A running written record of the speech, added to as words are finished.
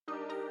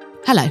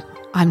Hello,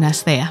 I'm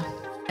Nurse Thea.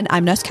 And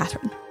I'm Nurse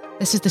Catherine.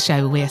 This is the show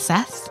where we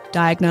assess,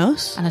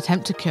 diagnose, and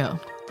attempt to cure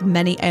the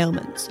many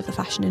ailments of the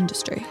fashion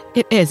industry.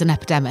 It is an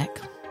epidemic.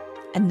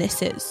 And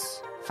this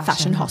is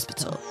Fashion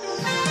Hospital.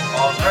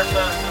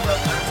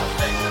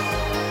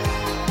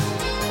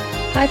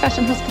 Hi,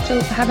 Fashion Hospital.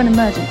 I have an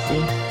emergency.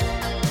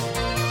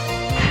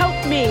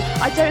 Help me.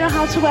 I don't know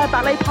how to wear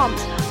ballet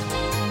pumps.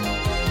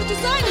 The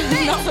designer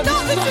knits!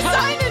 Not the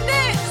designer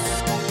knits!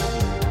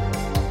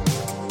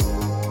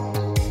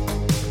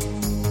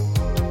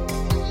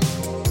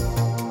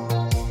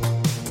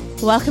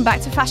 Welcome back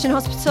to Fashion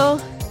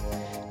Hospital.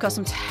 Got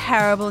some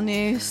terrible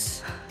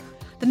news.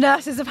 The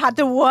nurses have had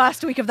the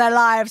worst week of their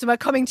lives and we're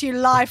coming to you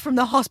live from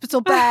the hospital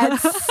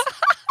beds.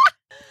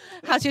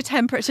 How's your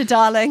temperature,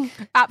 darling?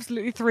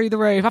 Absolutely through the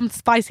roof. I'm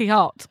spicy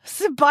hot.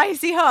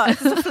 Spicy hot.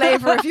 This is the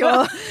flavour of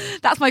your...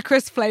 That's my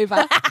crisp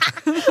flavour.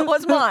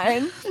 What's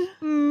mine?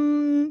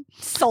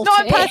 Salty.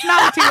 Not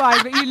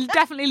personality-wise, but you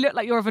definitely look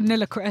like you're a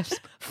vanilla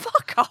crisp.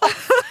 Fuck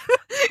off.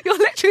 You're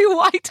literally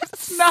white as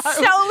snow.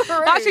 So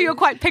rude. Actually, you're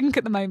quite pink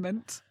at the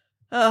moment.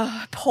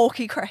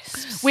 Porky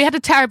crisps. We had a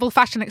terrible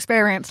fashion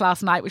experience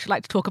last night, which I'd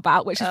like to talk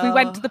about, which is we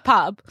went to the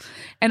pub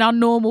in our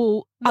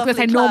normal, I was going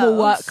to say normal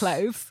work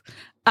clothes.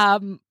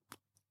 Normal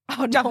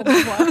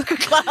work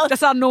clothes.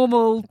 Just our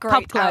normal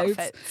pub clothes.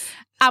 Outfits.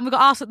 And we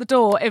got asked at the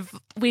door if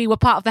we were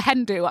part of the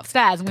hen do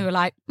upstairs, and we were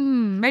like,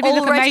 maybe they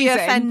look Already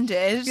amazing.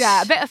 offended.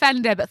 Yeah, a bit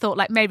offended, but thought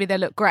like maybe they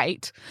look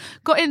great.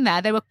 Got in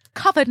there, they were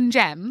covered in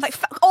gems. Like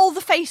all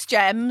the face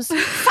gems,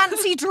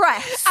 fancy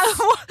dress.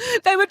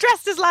 They were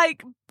dressed as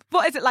like,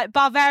 what is it, like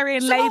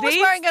Bavarian ladies? Someone was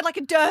wearing like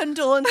a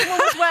dirndl and someone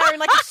was wearing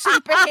like a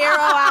superhero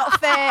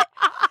outfit.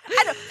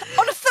 And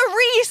on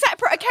 3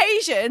 separate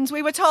occasions,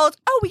 we were told,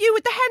 "Oh, were you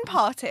with the hen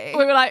party?"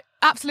 We were like,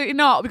 absolutely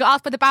not. We got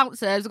asked by the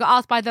bouncers. We got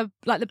asked by the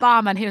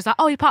barman. He was like,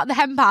 "Oh, you're part of the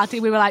hen party."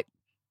 We were like,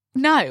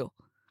 "No,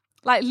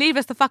 like leave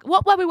us the fuck."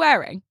 What were we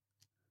wearing?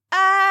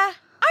 I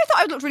thought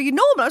I looked really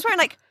normal. I was wearing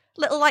like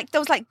little there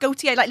was like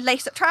Gautier like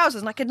lace up trousers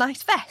and like a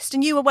nice vest,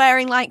 and you were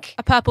wearing like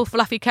A purple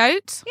fluffy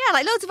coat. yeah,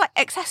 like loads of like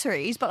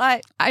accessories, but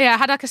like Yeah, I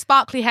had like a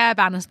sparkly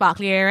hairband and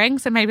sparkly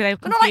earrings, so maybe they were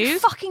but not like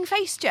confused. fucking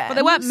face gems. But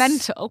they weren't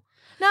mental.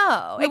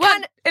 No, They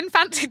weren't in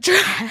fancy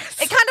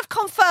dress. It kind of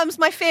confirms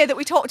my fear that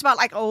we talked about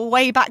like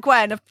way back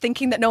when of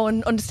thinking that no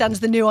one understands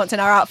the nuance in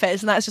our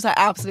outfits, and that's just like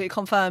absolutely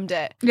confirmed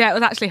it. Yeah, it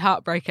was actually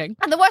heartbreaking.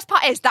 And the worst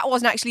part is that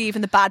wasn't actually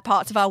even the bad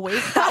parts of our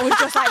week. That was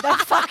just like the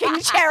fucking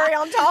cherry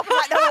on top of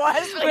like the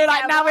worst week We were like,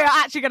 ever. now we are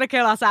actually going to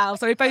kill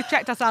ourselves. So we both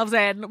checked ourselves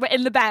in. We're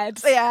in the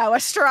bed. Yeah, we're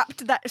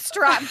strapped down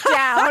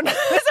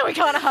so we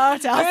can't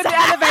hurt We're in ourselves. the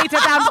elevator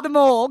down to the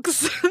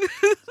morgues.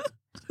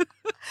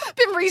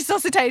 Been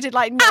resuscitated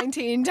like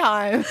 19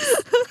 times.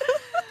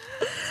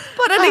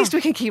 But at least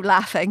we can keep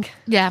laughing.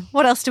 Yeah,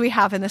 What else do we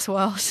have in this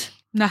world?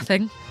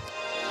 nothing.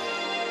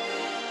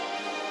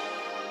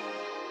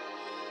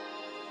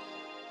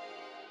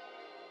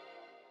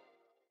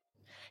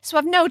 So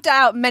I've no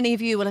doubt many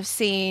of you will have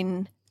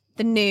seen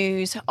the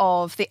news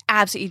of the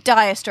absolutely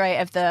dire strait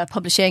of the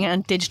publishing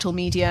and digital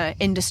media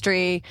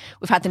industry.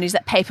 We've had the news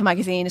that Paper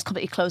Magazine has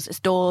completely closed its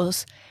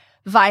doors.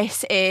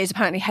 Vice is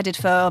apparently headed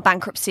for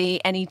bankruptcy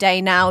any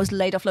day now, has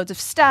laid off loads of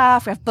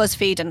staff. We have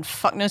BuzzFeed and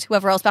fuck knows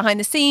whoever else behind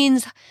the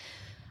scenes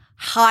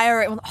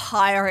hiring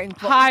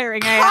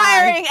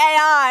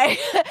AI,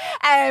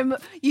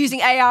 using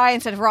AI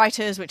instead of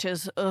writers, which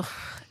is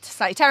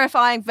slightly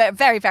terrifying,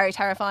 very, very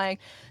terrifying.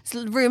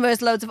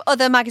 Rumours, loads of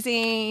other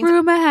magazines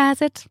Rumour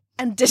has it.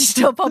 and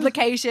digital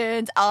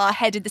publications are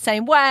headed the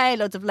same way,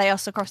 loads of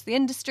layoffs across the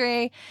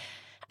industry.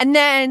 And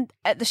then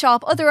at the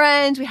sharp other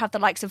end, we have the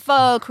likes of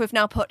Vogue, who have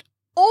now put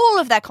all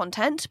of their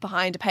content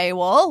behind a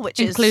paywall, which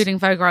Including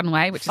Vogue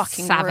Runway, which is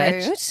fucking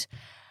savage. rude.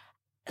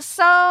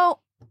 So,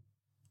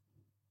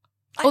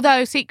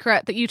 Although,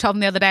 secret that you told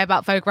me the other day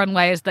about Vogue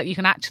Runway is that you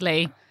can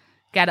actually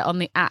get it on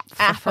the app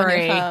for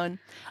free. on your phone.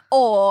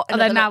 Or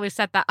Although now we've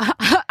said that,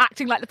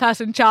 acting like the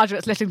person in charge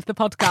that's listening to the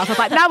podcast, I was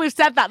like, now we've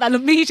said that, they'll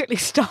immediately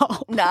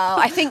stop. No,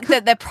 I think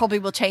that they probably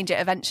will change it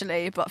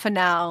eventually, but for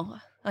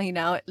now,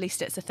 at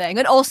least it's a thing.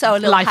 And also a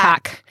little Life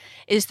hack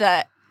is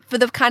that for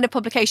the kind of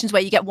publications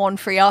where you get one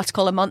free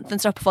article a month and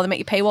stuff before they make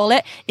you paywall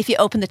it, if you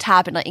open the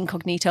tab in like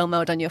incognito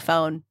mode on your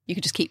phone, you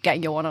can just keep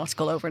getting your one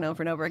article over and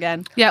over and over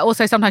again. Yeah,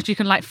 also sometimes you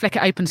can like flick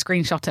it open,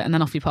 screenshot it, and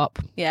then off you pop.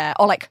 Yeah,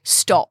 or like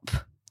stop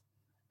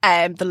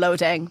the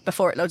loading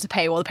before it loads a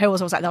paywall. The paywall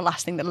is always like the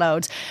last thing that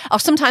loads. Or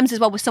sometimes as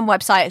well with some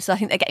websites, I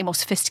think they're getting more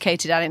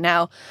sophisticated at it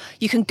now.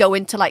 You can go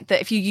into like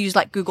if you use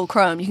like Google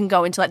Chrome, you can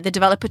go into like the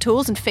developer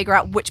tools and figure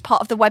out which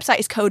part of the website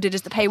is coded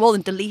as the paywall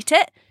and delete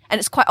it. And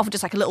it's quite often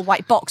just like a little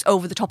white box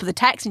over the top of the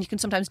text, and you can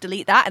sometimes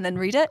delete that and then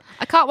read it.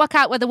 I can't work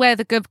out whether we're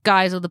the good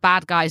guys or the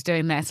bad guys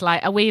doing this.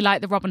 Like, are we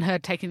like the Robin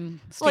Hood taking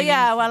stealing? Well,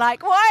 yeah, we're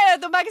like, why are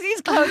the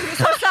magazines closing? It's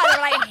so sad.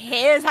 We're like,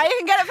 here's how you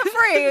can get it for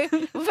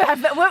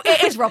free.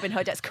 It is Robin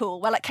Hood. It's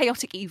cool. We're like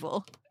chaotic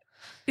evil.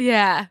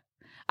 Yeah.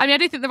 I mean, I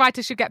do think the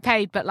writers should get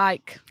paid, but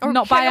like, Or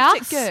not by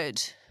chaotic us.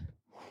 good.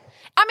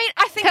 I mean,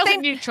 I think Chaotic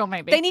neutral,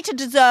 maybe. they need to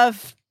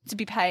deserve to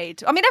be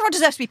paid. I mean, everyone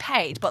deserves to be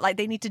paid, but like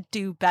they need to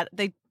do better.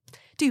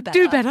 Do better.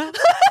 Do better.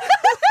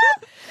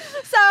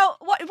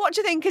 what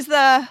do you think is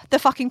the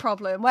fucking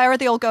problem? Where are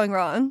they all going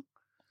wrong?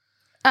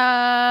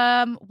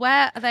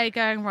 Where are they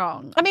going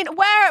wrong? I mean,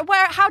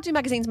 how do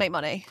magazines make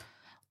money?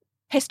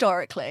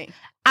 Historically.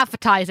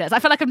 Advertisers. I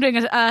feel like I'm doing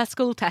a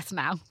school test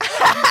now.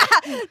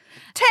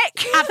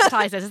 Tick.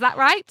 Advertisers, is that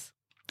right?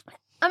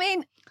 I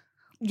mean,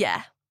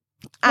 yeah.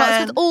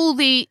 Well, it's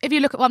 'cause if you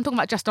look at what I'm talking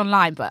about just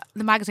online, but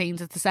the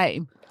magazines is the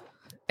same.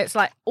 It's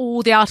like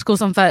all the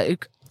articles on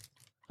Vogue,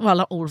 well,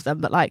 not all of them,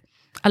 but like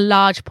a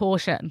large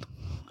portion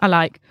are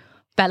like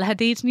Bella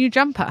Hadid's new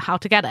jumper, how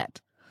to get it.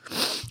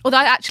 Although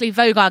actually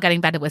Vogue are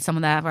getting better with some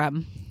of their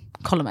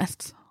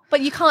columnists.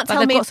 But you can't tell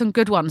they've me... got some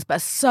good ones,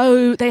 but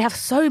they have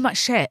so much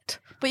shit.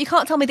 But you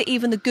can't tell me that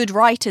even the good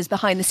writers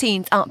behind the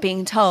scenes aren't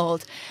being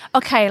told,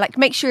 okay, like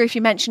make sure if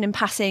you mention in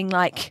passing,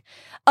 like,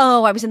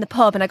 oh, I was in the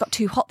pub and I got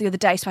too hot the other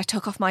day, so I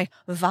took off my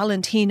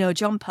Valentino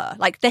jumper.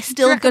 Like, they're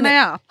still going to... They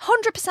are?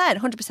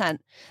 100%.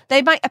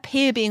 They might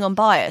appear being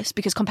unbiased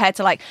because compared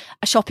to, like,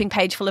 a shopping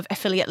page full of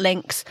affiliate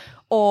links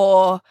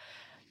or,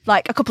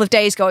 like, a couple of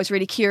days ago, I was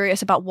really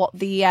curious about what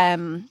the...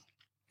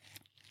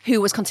 who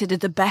was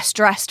considered the best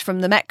dressed from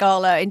the Met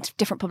Gala in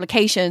different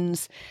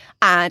publications.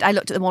 And I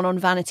looked at the one on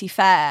Vanity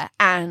Fair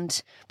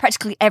and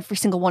practically every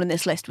single one in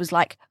this list was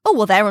like, oh,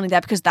 well, they're only there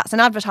because that's an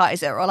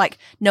advertiser. Or like,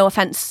 no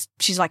offense,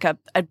 she's like a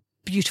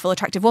beautiful,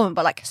 attractive woman,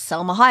 but like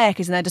Selma Hayek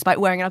is in there despite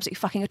wearing an absolutely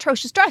fucking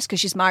atrocious dress because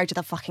she's married to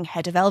the fucking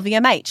head of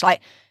LVMH.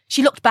 Like,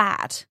 she looked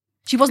bad.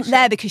 She wasn't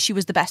there because she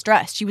was the best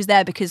dressed. She was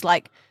there because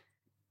like,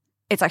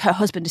 it's like her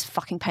husband is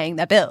fucking paying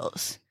their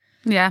bills.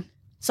 Yeah.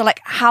 So,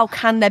 like, how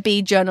can there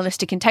be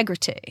journalistic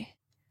integrity?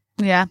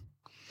 Yeah.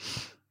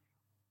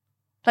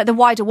 Like, the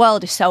wider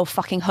world is so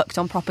fucking hooked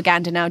on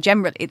propaganda now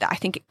generally that I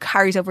think it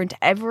carries over into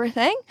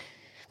everything.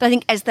 But I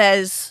think as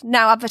there's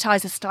now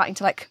advertisers starting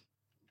to, like,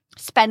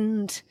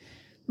 spend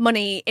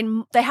money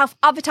in...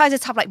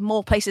 Advertisers have, like,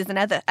 more places than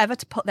ever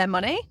to put their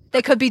money.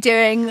 They could be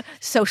doing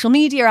social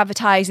media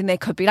advertising. They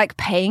could be, like,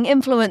 paying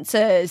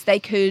influencers.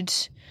 They could...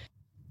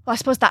 Well, I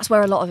suppose that's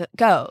where a lot of it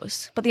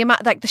goes. But the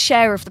amount, like the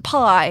share of the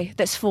pie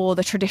that's for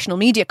the traditional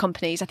media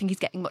companies, I think is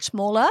getting much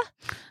smaller.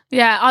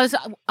 Yeah, I was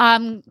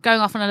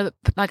going off on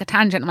a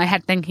tangent in my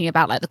head thinking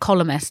about like the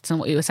columnists and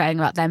what you were saying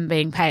about them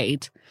being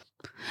paid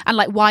and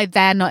like why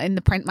they're not in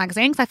the print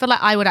magazines. I feel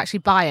like I would actually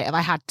buy it if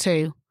I had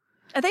to.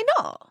 Are they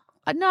not?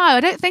 No, I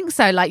don't think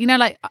so. Like, you know,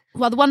 like,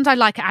 well, the ones I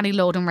like are Annie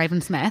Lord and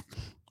Raven Smith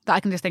that I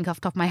can just think off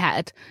the top of my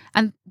head.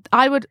 And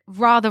I would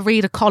rather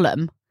read a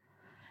column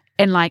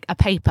in like a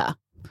paper.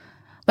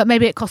 But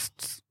maybe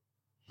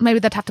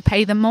they'd have to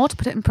pay them more to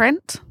put it in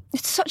print.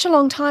 It's such a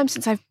long time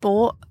since I've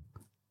bought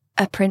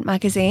a print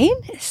magazine.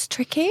 It's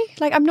tricky.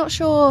 Like, I'm not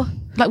sure.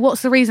 Like,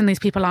 what's the reason these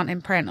people aren't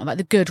in print? Or like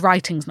the good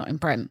writing's not in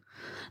print?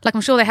 Like,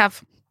 I'm sure they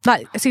have,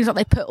 like, it seems like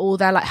they put all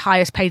their like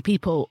highest paid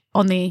people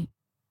on the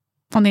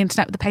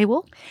internet with the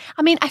paywall.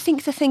 I mean, I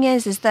think the thing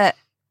is that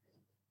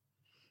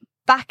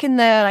back in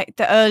the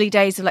early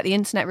days of like the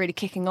internet really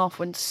kicking off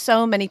when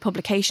so many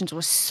publications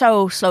were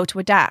so slow to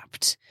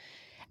adapt.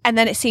 And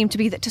then it seemed to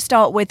be that to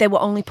start with, they were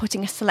only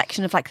putting a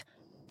selection of like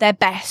their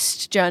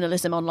best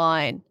journalism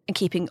online and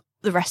keeping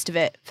the rest of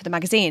it for the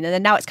magazine. And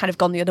then now it's kind of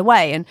gone the other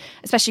way. And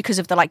especially because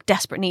of the like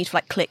desperate need for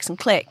like clicks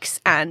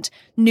and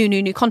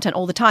new content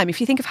all the time. If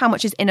you think of how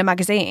much is in a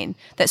magazine,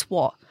 that's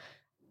what?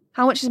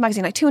 How much is a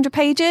magazine? Like 200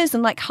 pages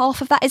and like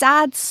half of that is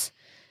ads.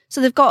 So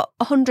they've got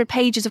 100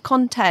 pages of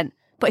content.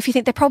 But if you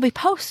think they probably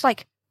post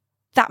like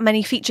that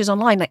many features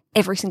online like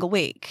every single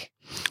week.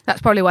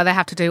 That's probably why they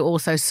have to do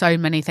also so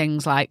many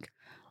things like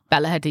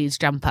Bella Hadid's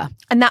jumper.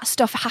 And that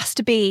stuff has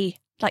to be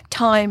like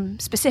time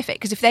specific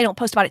because if they don't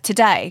post about it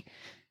today,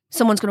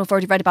 someone's going to have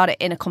already read about it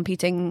in a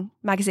competing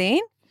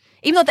magazine.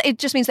 Even though it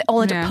just means they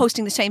all end up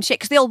posting the same shit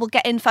because they all will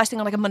get in first thing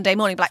on like a Monday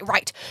morning, be like,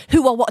 right,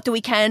 who or what the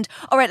weekend?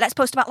 All right, let's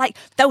post about like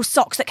those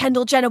socks that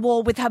Kendall Jenner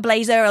wore with her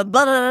blazer and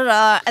blah, blah, blah,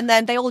 blah. And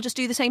then they all just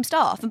do the same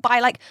stuff. And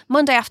by like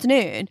Monday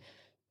afternoon,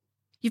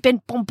 you've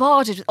been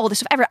bombarded with all this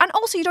stuff everywhere. And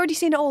also you'd already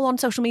seen it all on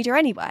social media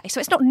anyway. So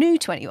it's not new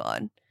to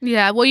anyone.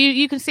 Yeah, well,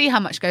 you can see how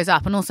much goes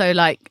up. And also,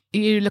 like,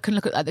 you look at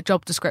like the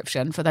job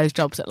description for those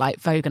jobs at like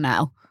Vogue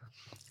now.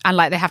 And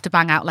like they have to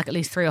bang out like at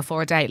least 3 or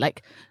 4 a day.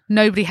 Like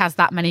nobody has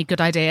that many good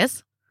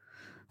ideas.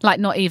 Like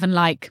not even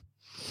like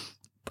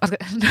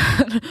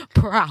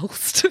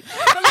Proust.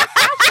 But like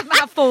Proust doesn't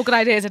have 4 good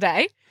ideas a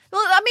day.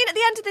 Well, I mean, at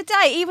the end of the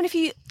day, even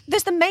if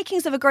there's the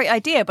makings of a great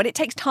idea, but it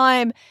takes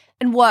time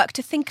and work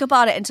to think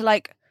about it and to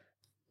like,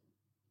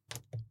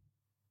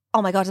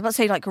 oh my God, I was about to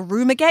say like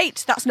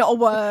rumigate. That's not a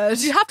word.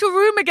 You have to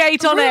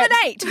rumigate on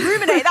it.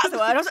 Ruminate, that's the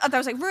word. I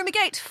was like,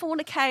 rumigate,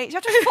 fornicate. You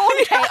have to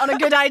fornicate on a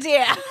good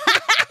idea.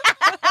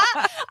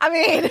 I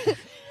mean,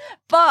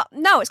 but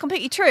no, it's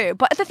completely true.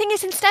 But the thing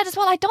is, instead as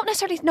well, I don't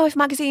necessarily know if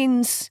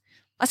magazines,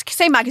 I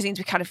say magazines,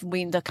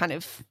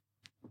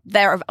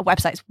 their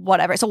websites,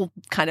 whatever. It's all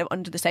kind of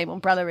under the same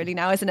umbrella really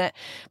now, isn't it?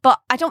 But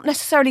I don't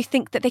necessarily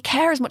think that they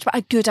care as much about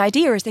a good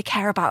idea as they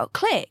care about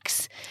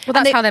clicks. Well,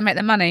 that's how they make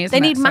their money, isn't it?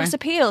 They need mass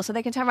appeal, so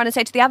they can turn around and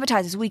say to the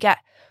advertisers, we get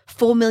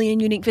 4 million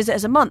unique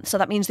visitors a month, so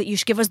that means that you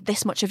should give us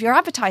this much of your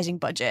advertising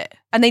budget.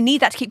 And they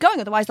need that to keep going,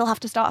 otherwise they'll have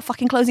to start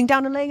fucking closing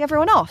down and laying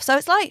everyone off. So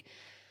it's like,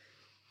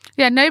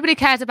 Yeah, nobody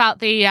cares about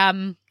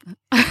the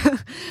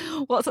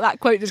what's that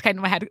quote just came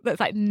to my head? That's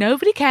like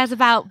nobody cares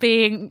about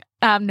working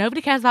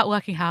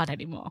hard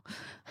anymore.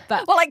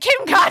 But Well, like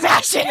Kim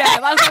Kardashian. yeah,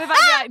 I was going to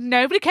say, like,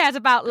 nobody cares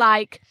about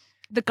like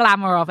the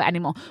glamour of it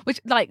anymore. Which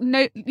like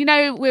we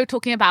were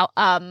talking about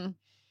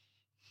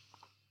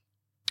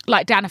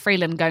like Dana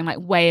Freeland going like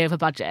way over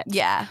budget.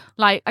 Yeah.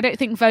 Like I don't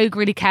think Vogue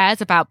really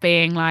cares about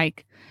being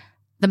like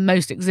the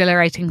most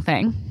exhilarating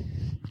thing.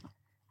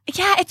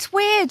 Yeah, it's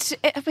weird.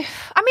 I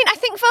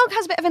think Vogue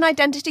has a bit of an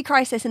identity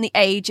crisis in the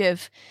age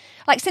of,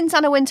 like, since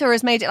Anna Wintour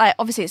has made it, like,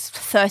 obviously it's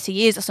 30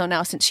 years or so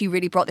now since she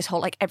really brought this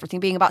whole, like, everything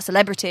being about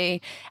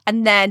celebrity.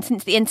 And then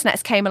since the internet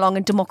has came along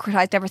and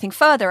democratized everything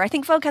further, I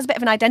think Vogue has a bit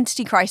of an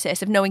identity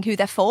crisis of knowing who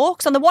they're for.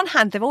 Because on the one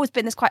hand, they've always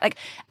been this quite, like,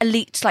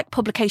 elite, like,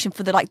 publication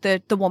for the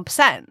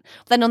 1%.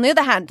 Then on the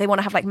other hand, they want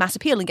to have, like, mass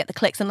appeal and get the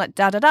clicks and, like,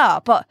 da-da-da.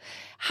 But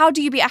how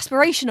do you be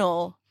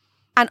aspirational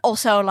and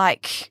also,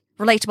 like,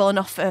 relatable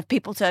enough for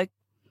people to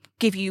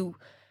give you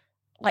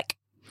like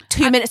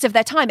 2 minutes of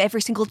their time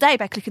every single day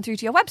by clicking through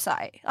to your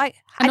website? Like,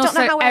 I don't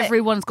know how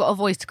everyone's got a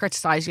voice to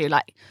criticize you.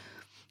 Like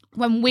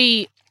when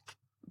we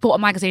bought a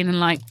magazine in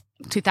like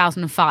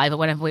 2005 or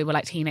whenever we were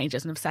like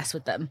teenagers and obsessed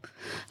with them,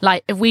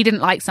 like if we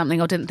didn't like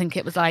something or didn't think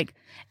it was like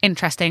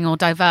interesting or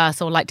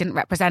diverse or like didn't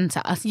represent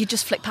us, you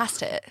just flick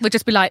past it. We'd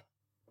just be like,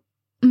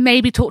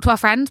 maybe talk to our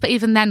friends, but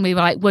even then we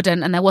were like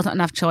wouldn't, and there wasn't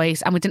enough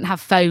choice, and we didn't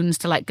have phones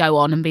to like go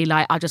on and be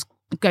like, I'll just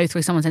go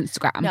through someone's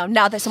Instagram. No,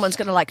 now that someone's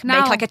going to like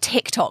make like a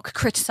TikTok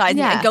criticising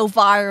it and go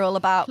viral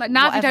about like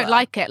now whatever. If you don't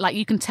like it, like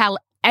you can tell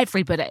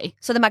everybody.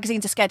 So the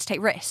magazines are scared to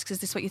take risks. Is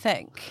this what you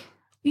think?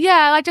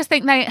 Yeah, I just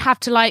think they have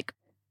to like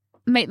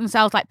make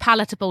themselves like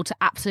palatable to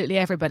absolutely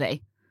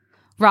everybody,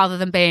 rather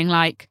than being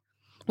like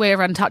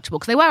we're untouchable,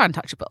 because they were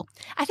untouchable.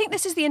 I think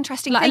this is the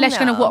interesting like, thing. Unless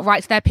you're going to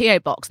write to their PO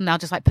box and they'll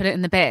just like put it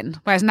in the bin.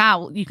 Whereas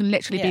now you can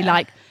literally be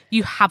like,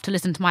 you have to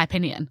listen to my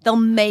opinion. They'll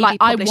maybe like,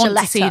 publish I want a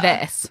letter. to see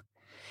this.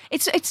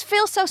 It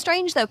feels so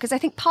strange though, because I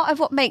think part of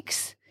what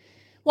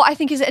I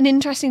think is an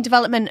interesting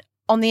development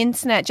on the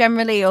internet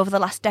generally over the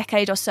last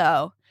decade or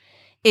so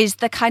is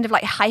the kind of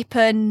like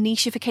hyper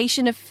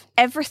nicheification of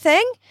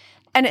everything.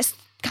 And it's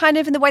kind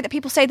of in the way that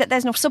people say that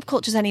there's no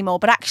subcultures anymore,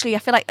 but actually I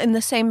feel like in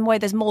the same way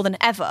there's more than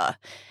ever.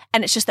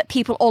 And it's just that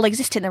people all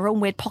exist in their own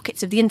weird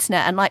pockets of the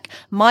internet, and like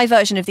my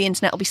version of the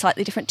internet will be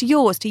slightly different to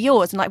yours,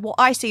 and like what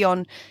I see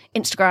on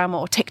Instagram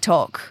or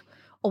TikTok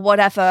or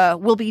whatever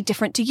will be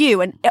different to you.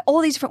 And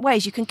all these different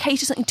ways you can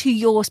cater something to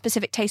your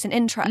specific tastes and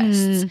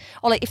interests.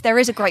 Or like if there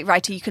is a great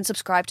writer, you can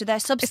subscribe to their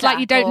Substack. It's like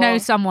you don't know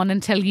someone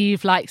until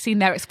you've like seen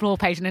their explore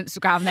page on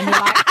Instagram, and then you're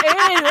like,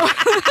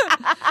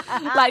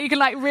 ew. Like you can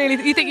like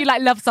really, you think you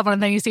like love someone,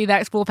 and then you see their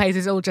explore page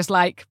is all just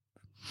like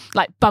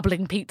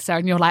bubbling pizza,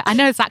 and you're like, I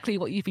know exactly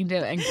what you've been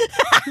doing.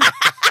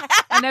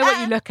 I know what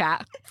you look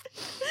at.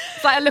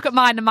 It's like I look at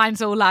mine, and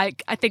mine's all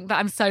like, I think that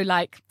I'm so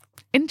like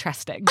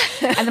interesting,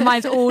 and then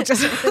mine's all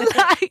just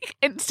like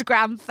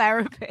Instagram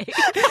therapy,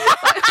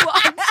 like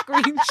what I'm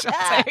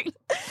screenshotting.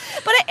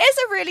 But it is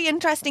a really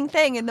interesting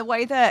thing in the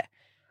way that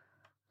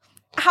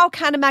how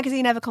can a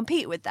magazine ever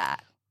compete with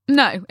that?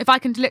 No, if I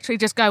can literally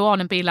just go on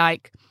and be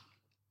like,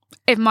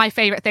 if my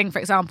favourite thing, for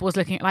example, was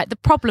looking at like the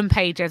problem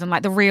pages and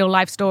like the real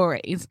life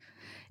stories,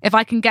 if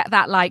I can get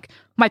that, like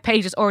my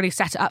page has already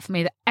set it up for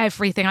me that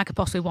everything I could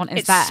possibly want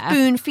is there. It's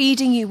spoon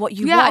feeding you what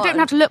you want. Yeah, I don't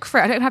have to look for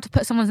it. I don't have to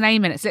put someone's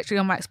name in. It's literally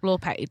on my explore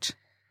page.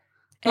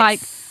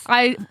 Like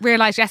I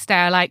realised yesterday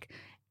I like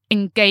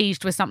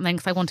engaged with something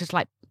because I wanted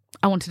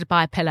to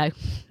buy a pillow,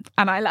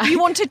 and you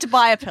wanted to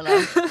buy a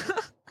pillow.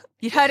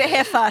 You heard it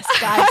here first,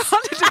 guys.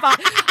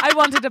 I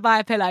wanted to buy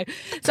a pillow,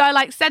 so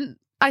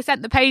I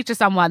sent the page to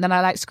someone, then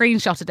I like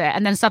screenshotted it,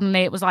 and then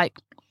suddenly it was like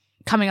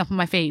coming up on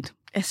my feed.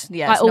 It's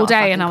all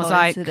day, and I was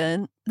like,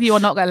 you are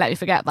not going to let me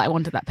forget that I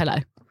wanted that pillow.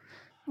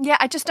 Yeah,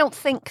 I just don't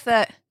think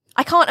that,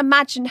 I can't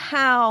imagine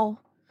how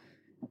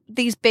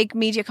these big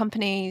media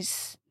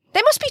companies,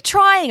 they must be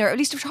trying, or at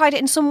least have tried it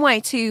in some way,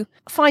 to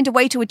find a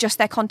way to adjust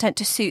their content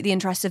to suit the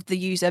interests of the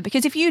user.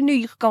 Because if you knew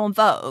you could go on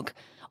Vogue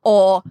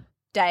or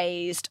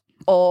Dazed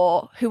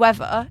or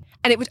whoever,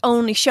 and it would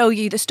only show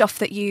you the stuff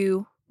that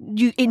you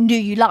knew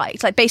you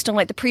liked, like based on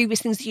like the previous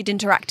things that you'd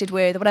interacted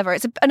with or whatever.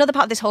 It's another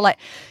part of this whole like,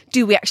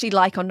 do we actually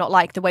like or not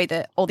like the way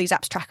that all these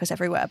apps track us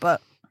everywhere? But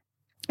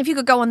if you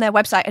could go on their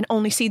website and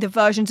only see the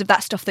versions of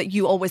that stuff that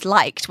you always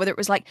liked, whether it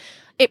was like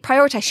it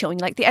prioritized showing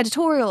like the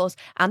editorials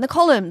and the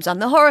columns and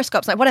the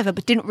horoscopes, like whatever,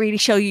 but didn't really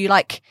show you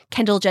like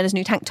Kendall Jenner's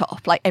new tank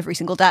top like every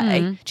single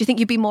day, do you think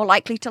you'd be more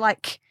likely to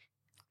like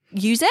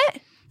use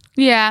it?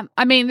 Yeah,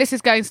 I mean, this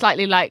is going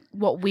slightly like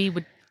what we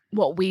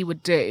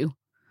would do,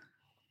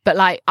 but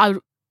like I'd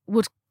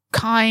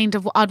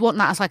want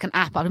that as like an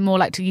app. I'd more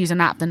like to use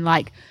an app than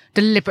like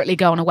deliberately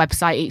go on a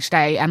website each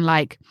day and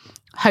like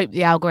hope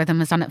the algorithm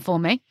has done it for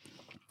me.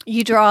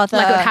 You'd rather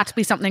like it would have to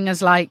be something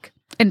as like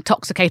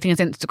intoxicating as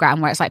Instagram,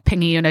 where it's like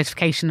pinging you a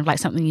notification of like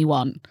something you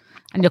want,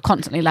 and you're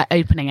constantly like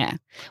opening it.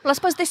 Well, I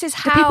suppose this is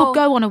Do how people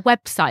go on a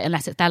website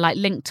unless they're like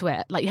linked to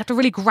it? Like you have to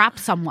really grab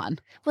someone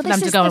for them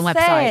to go on a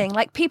website.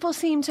 Like people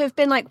seem to have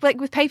been like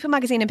with Paper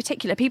Magazine in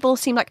particular, people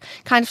seem like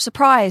kind of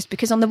surprised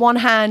because on the one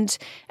hand,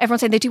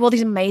 everyone's saying they do all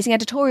these amazing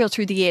editorials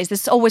through the years.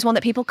 There's always one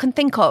that people can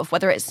think of,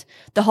 whether it's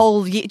the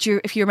whole,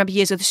 if you remember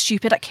years of the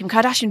stupid like Kim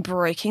Kardashian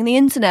breaking the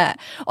internet,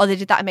 or they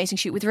did that amazing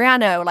shoot with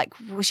Rihanna, or like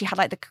where she had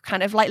like the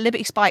kind of like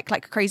Liberty Spike,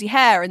 like crazy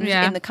hair and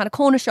in the kind of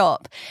corner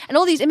shop. And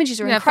all these images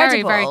are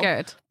incredible. Very, very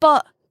good.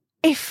 But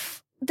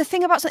if the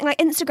thing about something like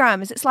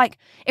Instagram is it's like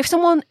if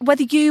someone,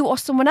 whether you or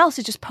someone else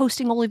is just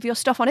posting all of your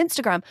stuff on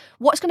Instagram,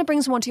 what's going to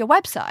bring someone to your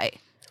website?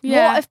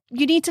 Yeah. What if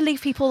you need to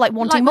leave people like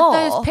wanting like more?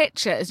 With those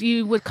pictures,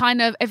 you would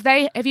kind of,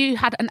 if you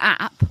had an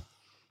app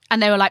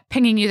and they were like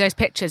pinging you those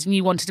pictures and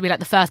you wanted to be like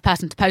the first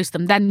person to post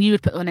them, then you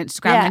would put them on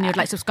Instagram and you would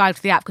like subscribe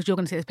to the app because you're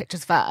going to see those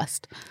pictures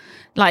first.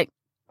 Like,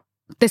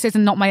 this is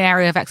not my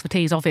area of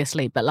expertise,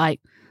 obviously, but like,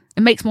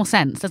 it makes more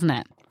sense, doesn't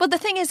it? But the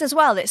thing is as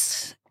well,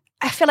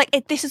 I feel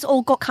like this has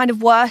all got kind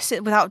of worse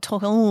without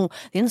talking,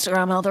 the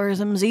Instagram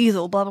algorithm's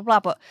evil, blah, blah, blah.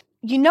 But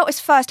you notice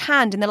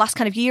firsthand in the last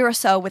kind of year or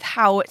so with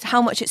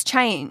how much it's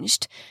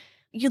changed.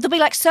 There'll be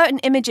like certain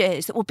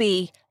images that will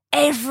be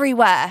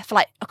everywhere for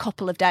like a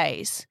couple of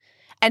days.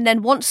 And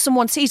then once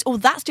someone sees,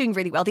 that's doing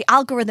really well, the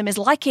algorithm is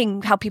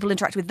liking how people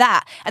interact with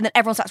that. And then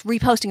everyone starts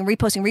reposting and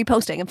reposting and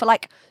reposting. And for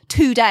like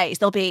 2 days,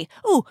 there'll be,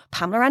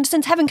 Pamela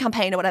Anderson's Heaven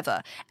campaign or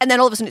whatever. And then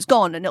all of a sudden it's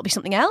gone and it'll be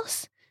something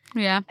else.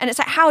 Yeah. And it's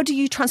like, how do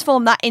you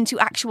transform that into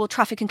actual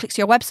traffic and clicks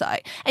to your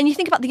website? And you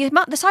think about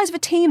the size of a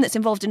team that's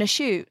involved in a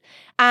shoot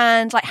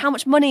and like how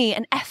much money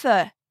and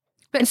effort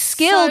and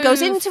skill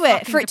goes into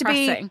it for it to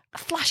be a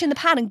flash in the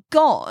pan and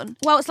gone.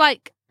 Well, it's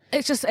like,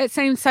 it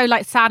seems so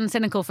like sad and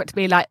cynical for it to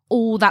be like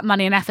all that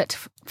money and effort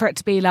for it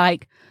to be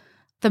like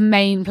the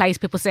main place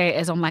people see it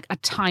is on like a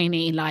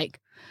tiny like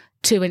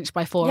 2-inch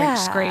by 4-inch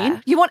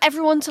screen. You want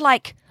everyone to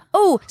like,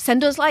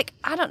 send us like,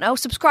 I don't know,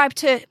 subscribe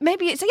to,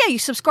 maybe it's, you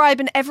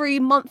subscribe and every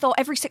month or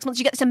every 6 months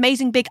you get this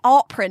amazing big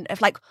art print of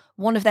like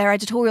one of their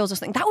editorials or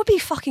something. That would be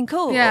fucking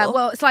cool. Yeah,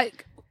 well, it's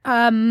like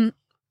tearing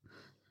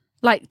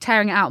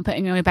it out and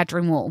putting it on your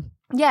bedroom wall.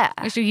 Yeah.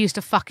 Which you used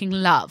to fucking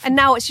love. And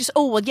now it's just,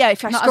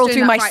 if I scroll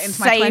through my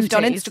saved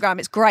on Instagram,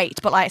 it's great.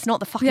 But like, it's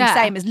not the fucking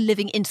same as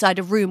living inside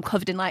a room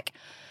covered in like,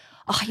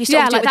 I used to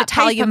do it with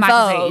Italian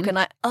Vogue and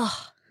like,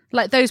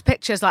 like those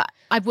pictures, like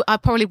I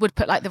probably would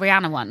put like the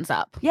Rihanna ones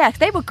up. Yeah,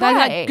 they were great.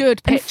 They're like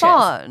good pictures. And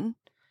fun.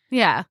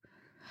 Yeah.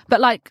 But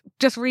like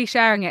just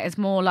resharing it is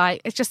more like,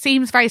 it just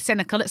seems very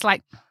cynical. It's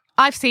like,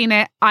 I've seen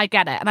it, I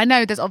get it. And I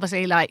know there's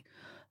obviously like,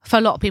 for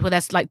a lot of people,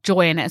 there's like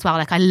joy in it as well.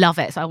 Like I love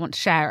it, so I want to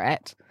share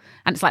it.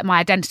 And it's like my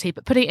identity,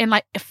 but putting it in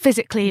like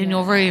physically in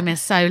your room is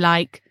so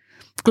like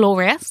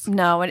glorious.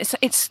 No, and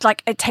it's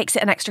like it takes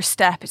it an extra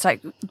step. It's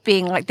like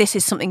being like, this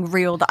is something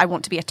real that I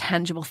want to be a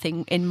tangible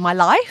thing in my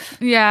life.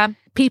 Yeah.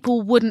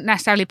 People wouldn't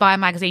necessarily buy a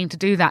magazine to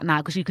do that now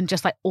because you can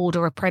just like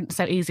order a print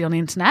so easy on the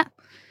internet.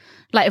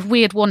 Like if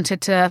we had wanted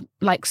to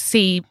like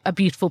see a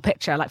beautiful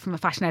picture like from a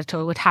fashion editor,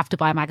 we would have to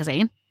buy a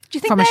magazine. Do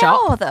you think they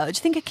are though? Do you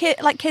think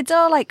kids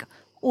are like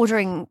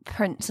ordering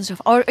prints and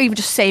stuff, or even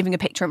just saving a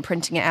picture and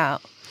printing it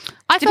out?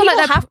 Do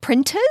people have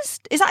printers?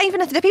 Is that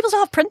even do people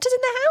still have printers in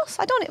their house?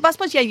 I don't. But I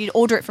suppose you'd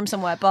order it from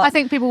somewhere. But I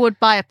think people would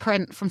buy a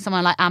print from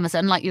somewhere like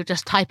Amazon. Like you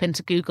just type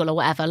into Google or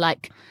whatever,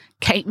 like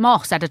Kate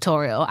Moss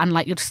editorial, and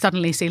like you'd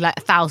suddenly see like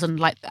 1,000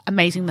 like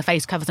amazing the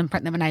face covers and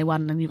print them in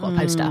A1, and you've got a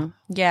poster.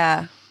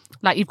 Yeah,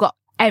 like you've got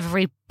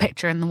every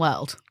picture in the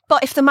world.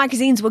 But if the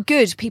magazines were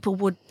good, people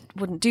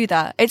wouldn't do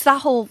that. It's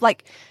that whole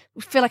like.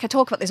 I feel like I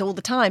talk about this all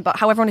the time, but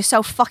how everyone is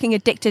so fucking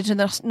addicted to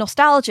the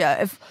nostalgia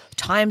of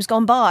times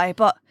gone by.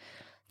 But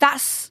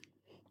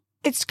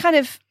it's kind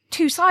of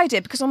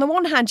two-sided because on the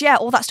one hand,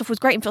 all that stuff was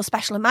great and feels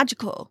special and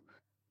magical.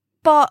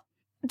 But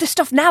the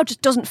stuff now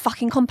just doesn't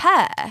fucking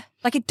compare.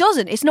 Like it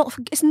doesn't. It's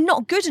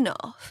not good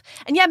enough.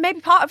 And maybe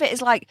part of it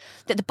is like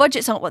that the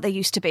budgets aren't what they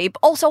used to be,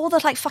 but also all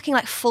the like fucking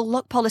like full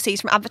look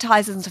policies from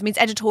advertisers and stuff means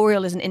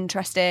editorial isn't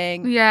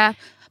interesting. Yeah.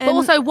 But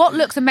also what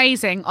looks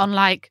amazing on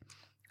like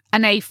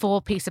an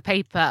A4 piece of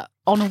paper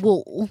on a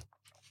wall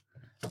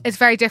is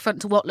very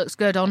different to what looks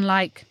good on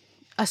like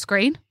a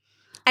screen.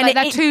 And like,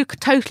 they're two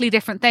totally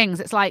different things.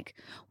 It's like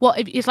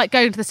it's like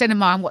going to the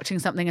cinema and watching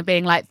something and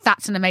being like,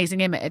 that's an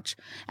amazing image,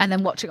 and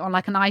then watching it on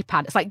like an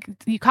iPad. It's like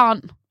you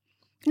can't.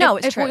 No,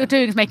 it's if true. What you're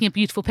doing is making a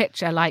beautiful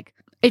picture. Like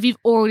if you've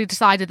already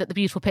decided that the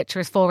beautiful picture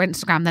is for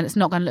Instagram, then it's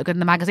not going to look good in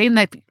the magazine.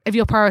 If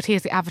your priority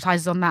is the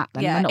advertisers on that,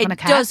 then they're not going to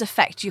care. It does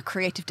affect your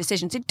creative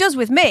decisions. It does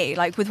with me,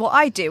 like with what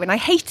I do, and I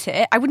hate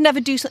it. I would never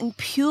do something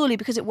purely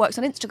because it works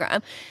on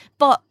Instagram.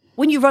 But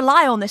when you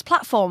rely on this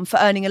platform for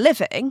earning a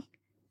living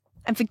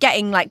and for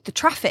getting like the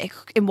traffic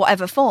in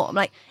whatever form,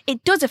 like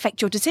it does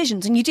affect your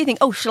decisions. And you do think,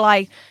 shall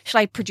I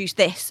produce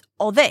this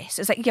or this?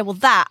 It's like,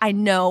 that I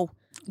know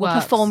will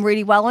perform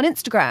really well on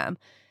Instagram.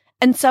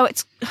 And so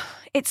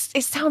it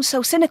sounds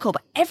so cynical,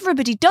 but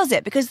everybody does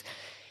it because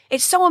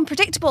it's so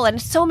unpredictable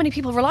and so many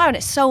people rely on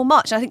it so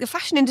much. And I think the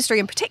fashion industry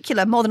in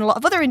particular, more than a lot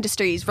of other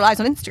industries, relies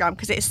on Instagram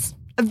because it's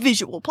a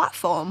visual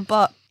platform.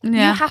 But you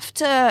have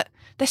to,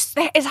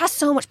 it has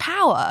so much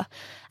power.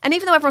 And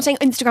even though everyone's saying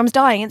Instagram's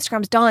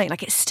dying,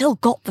 like it's still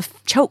got the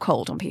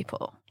chokehold on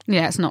people.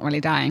 Yeah, it's not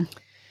really dying.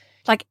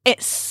 Like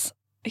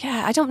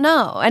I don't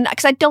know. And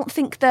because I don't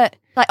think that,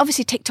 like,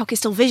 obviously TikTok is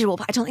still visual,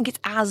 but I don't think it's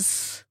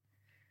as...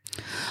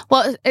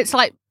 Well, it's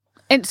like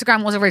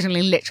Instagram was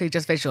originally literally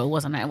just visual,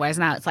 wasn't it? Whereas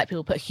now it's like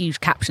people put huge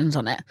captions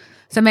on it.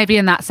 So maybe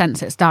in that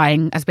sense it's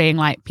dying as being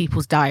like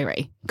people's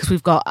diary, because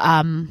we've got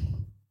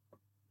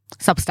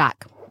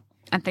Substack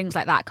and things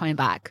like that coming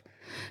back.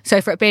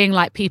 So for it being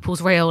like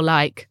people's real,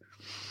 like,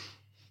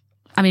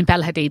 I mean,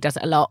 Bella Hadid does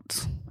it a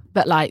lot,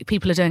 but like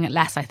people are doing it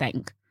less, I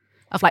think,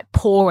 of like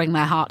pouring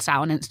their hearts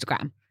out on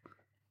Instagram.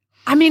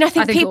 I mean, I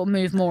think it will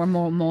move more and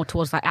more and more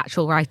towards like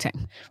actual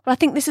writing. Well, I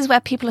think this is where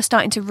people are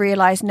starting to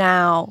realise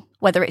now,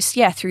 whether it's,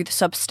 through the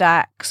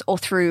Substacks or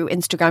through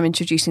Instagram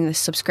introducing this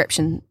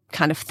subscription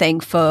kind of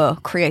thing for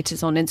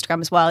creators on Instagram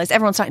as well, is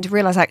everyone's starting to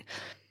realise, like,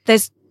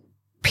 there's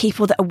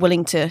people that are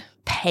willing to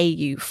pay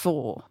you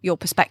for your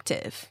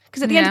perspective.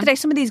 Because at the end of the day,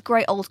 some of these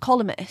great old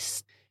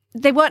columnists,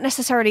 they weren't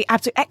necessarily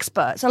absolute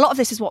experts. A lot of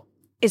this is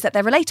that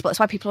they're relatable. That's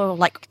why people are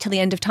like, till the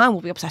end of time, will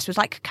be obsessed with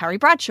like Carrie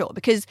Bradshaw,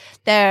 because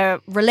they're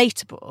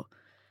relatable.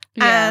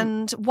 Yeah.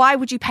 And why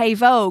would you pay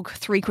Vogue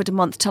 £3 a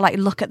month to like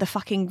look at the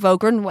fucking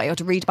Vogue runway or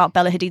to read about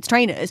Bella Hadid's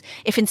trainers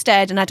if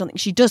instead, and I don't think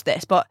she does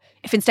this, but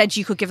if instead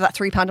you could give that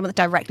 £3 a month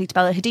directly to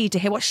Bella Hadid to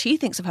hear what she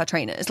thinks of her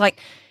trainers, like,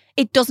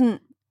 it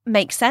doesn't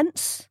make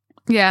sense.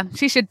 Yeah,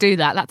 she should do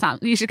that.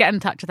 You should get in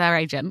touch with her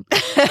agent.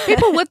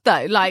 People would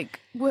though,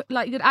 like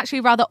you'd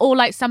actually rather, or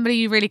like somebody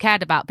you really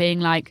cared about being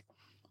like,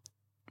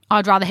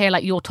 I'd rather hear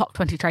like your top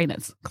 20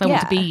 trainers because I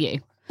want to be you.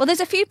 Well, there's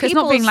a few people. It's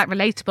not being like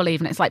relatable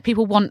even. It's like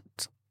people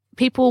want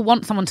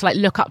someone to like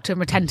look up to and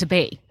pretend to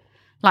be.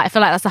 Like, I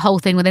feel like that's the whole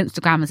thing with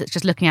Instagram, is it's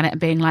just looking at it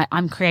and being like,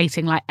 I'm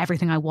creating like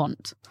everything I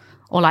want,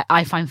 or like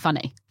I find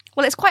funny.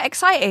 Well, it's quite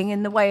exciting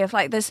in the way of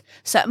like, there's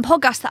certain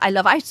podcasts that I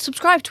love. I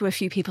subscribe to a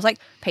few people's like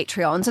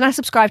Patreons, and I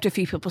subscribe to a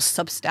few people's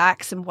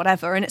Substacks and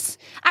whatever. And it's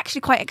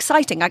actually quite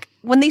exciting. Like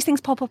when these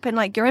things pop up in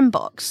like your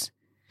inbox,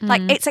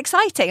 like it's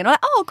exciting. And I'm like,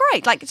 oh,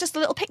 great. Like it's just a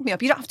little pick me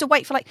up. You don't have to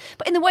wait for like,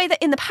 but in the way that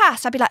in the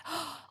past, I'd be like,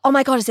 oh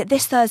my God, is it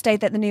this Thursday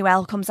that the new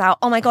L comes out?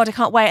 Oh my God, I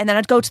can't wait. And then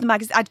I'd go to the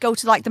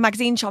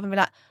magazine shop and be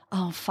like,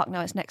 oh fuck, no,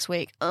 it's next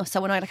week. Oh,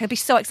 so annoying. Like I'd be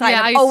so excited.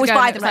 Yeah, I'd always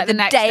buy them like the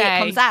day it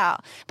comes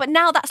out. But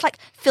now that's like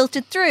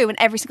filtered through, and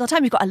every single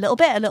time you've got a little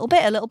bit.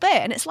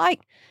 And it's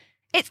like,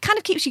 it kind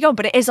of keeps you going,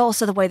 but it is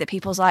also the way that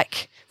people's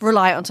like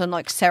reliant on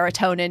like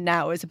serotonin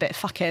now is a bit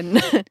fucking...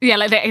 Yeah,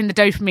 like they're in the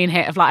dopamine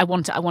hit of like, I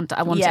want it.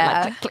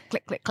 Yeah. Like click,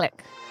 click, click,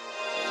 click.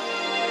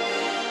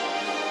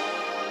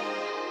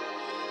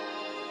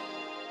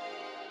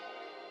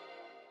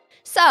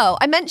 So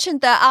I mentioned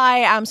that I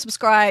am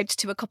subscribed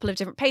to a couple of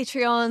different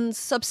Patreons,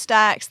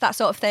 Substacks, that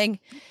sort of thing.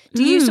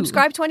 Do you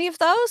subscribe to any of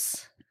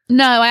those?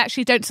 No, I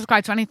actually don't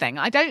subscribe to anything.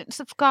 I don't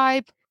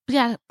subscribe,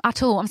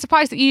 at all. I'm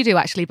surprised that you do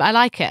actually, but I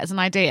like it as an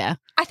idea.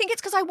 I think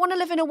it's because I want to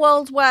live in a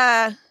world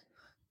where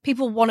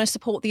people want to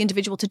support the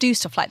individual to do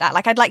stuff like that.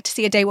 Like I'd like to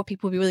see a day where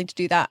people would be willing to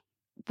do that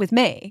with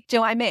me. Do you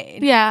know what I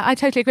mean? Yeah, I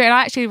totally agree. And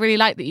I actually really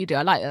like that you do.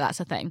 I like that that's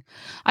a thing.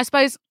 I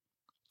suppose...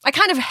 I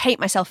kind of hate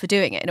myself for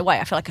doing it in a way.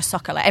 I feel like a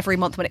sucker. Like every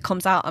month when it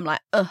comes out, I'm like,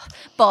 ugh.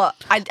 But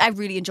I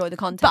really enjoy the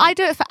content. But I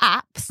do it for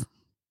apps.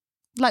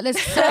 Like there's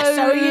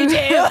so you do,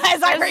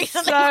 as I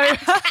recently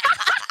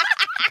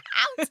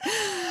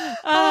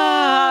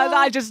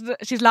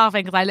she's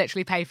laughing because I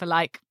literally pay for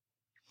like,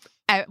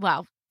 go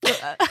on.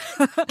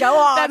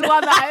 There's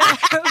one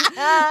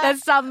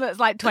there's some that's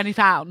like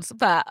 £20,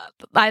 but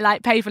I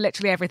like pay for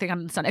literally everything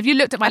under the sun. If you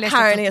looked at my list,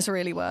 apparently it's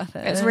really worth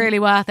it. It's really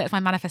worth it. It's my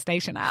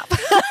manifestation app.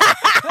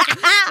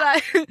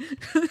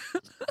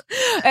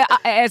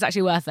 It is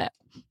actually worth it.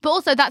 But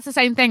also that's the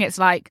same thing. It's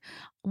like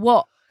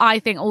what I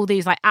think all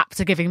these like apps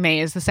are giving me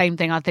is the same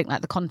thing I think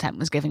like the content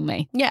was giving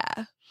me.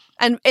 Yeah.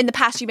 And in the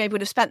past, you maybe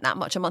would have spent that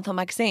much a month on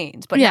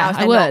magazines, but yeah, now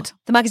I would.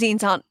 The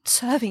magazines aren't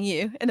serving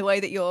you in the way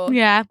that your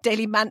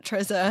daily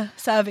mantras are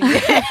serving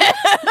you.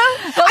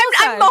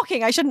 I'm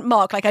mocking. I shouldn't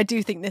mock. Like I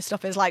do think this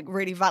stuff is like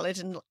really valid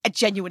and it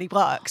genuinely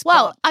works.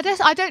 Well, I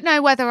don't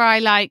know whether I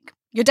like.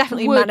 You're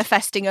definitely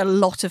manifesting a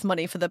lot of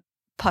money for the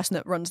person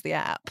that runs the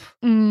app.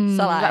 So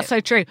like, that's so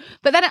true.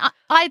 But then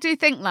I do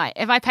think like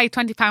if I pay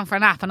 £20 for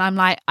an app and I'm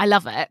like, I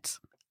love it.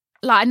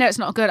 Like, I know it's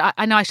not good.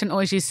 I know I shouldn't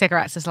always use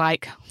cigarettes as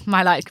like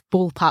my like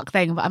ballpark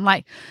thing, but I'm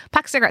like,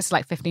 pack of cigarettes is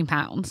like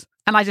 £15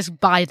 and I just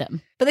buy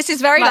them. But this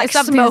is very like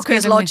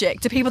smoker's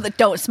logic. To people that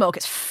don't smoke,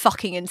 it's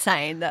fucking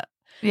insane that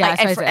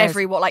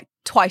every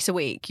twice a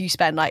week you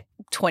spend like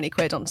 20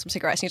 quid on some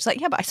cigarettes and you're just like,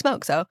 yeah, but I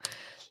smoke. So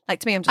like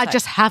to me, I'm just I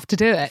just have to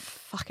do it.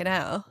 Fucking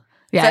hell.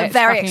 Yeah, it's a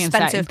very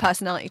expensive insane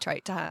personality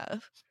trait to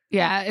have.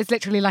 Yeah, it's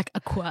literally like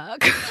a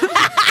quirk.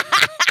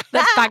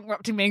 That's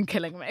bankrupting me and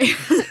killing me.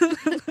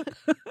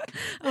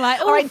 I'm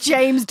like, all right,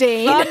 James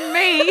Dean. On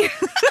me.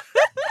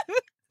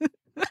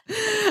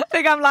 I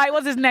think I'm like,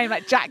 what's his name?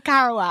 Like Jack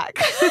Kerouac.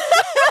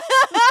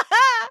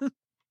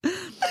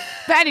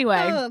 But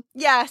anyway.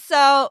 Yeah,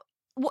 so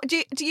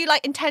do you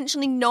like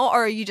intentionally not,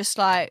 or are you just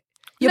like,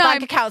 your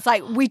bank account's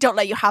like, we don't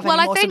let you have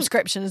any more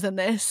subscriptions than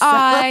this?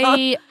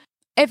 I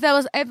if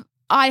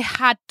I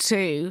had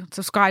to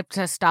subscribe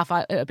to stuff,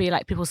 it would be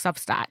like people's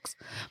Substacks.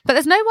 But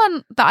there's no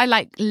one that I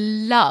like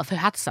love who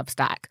had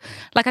Substack.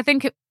 Like, I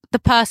think the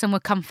person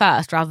would come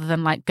first rather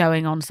than like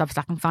going on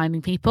Substack and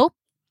finding people,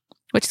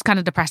 which is kind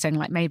of depressing.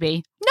 Like,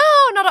 maybe.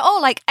 No, not at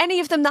all. Like, any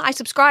of them that I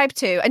subscribe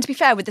to, and to be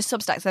fair, with the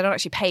Substacks, I don't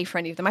actually pay for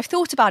any of them. I've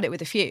thought about it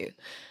with a few,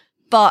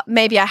 but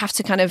maybe I have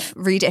to kind of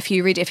read it a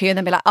few, and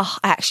then be like, oh,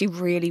 I actually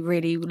really,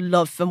 really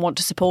love and want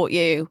to support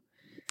you.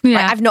 Yeah.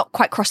 Like, I've not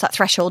quite crossed that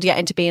threshold yet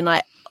into being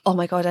like, oh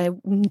my God, I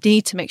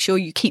need to make sure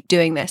you keep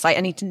doing this. Like,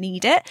 I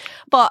need it.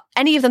 But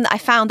any of them that I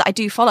found that I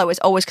do follow is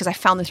always because I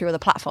found them through other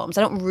platforms.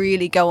 I don't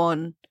really go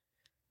on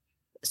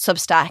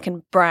Substack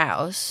and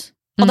browse.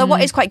 Although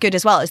what is quite good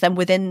as well is then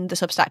within the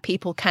Substack,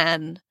 people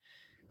can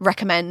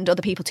recommend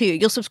other people to you.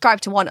 You'll subscribe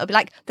to one, it'll be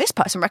like, this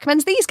person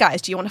recommends these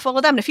guys. Do you want to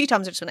follow them? And a few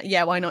times I've just been like,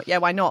 yeah, why not? Yeah,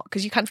 why not?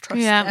 Because you kind of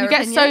trust their you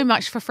get opinion. so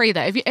much for free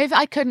though. If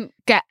I couldn't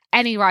get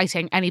any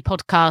writing, any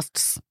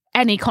podcasts,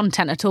 any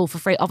content at all for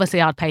free,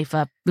 obviously I'd pay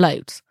for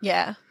loads.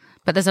 Yeah.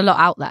 But there's a lot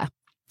out there.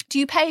 Do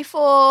you pay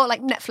for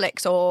like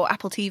Netflix or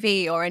Apple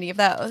TV or any of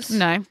those?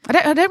 No,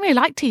 I don't really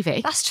like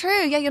TV. That's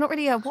true. Yeah, you're not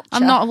really a watcher.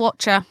 I'm not a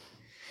watcher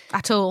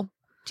at all.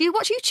 Do you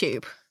watch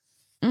YouTube?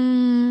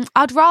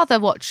 I'd rather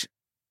watch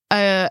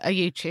a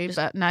YouTube,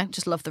 but no.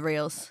 Just love the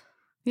reels.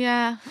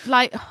 Yeah,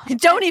 like... You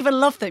don't even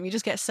love them, you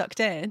just get sucked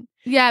in.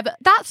 Yeah, but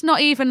that's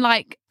not even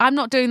like... I'm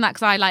not doing that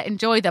because I like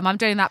enjoy them. I'm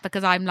doing that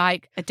because I'm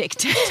like...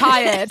 Addicted.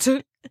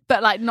 Tired,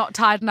 but like not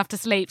tired enough to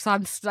sleep. So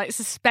I'm like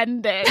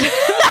suspended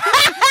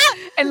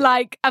in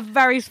like a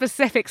very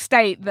specific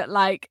state that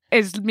like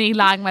is me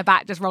lying on my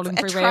back just rolling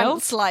through reels.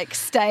 Trance-like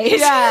state.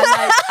 Yeah,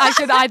 like, I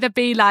should either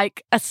be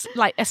like a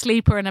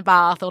sleeper in a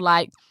bath or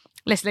like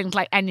listening to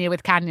like Enya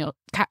with candles.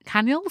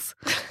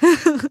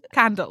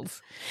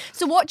 Candles.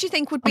 So what do you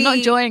think would be... I'm not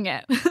enjoying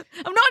it.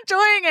 I'm not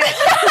enjoying it.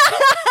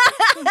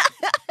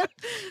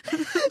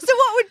 So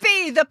what would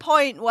be the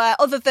point where,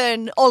 other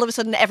than all of a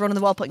sudden everyone in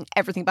the world putting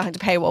everything behind a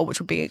paywall, which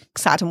would be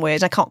sad and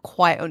weird, I can't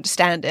quite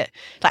understand it,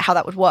 like how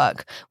that would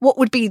work. What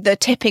would be the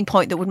tipping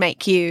point that would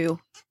make you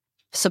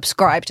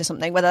subscribe to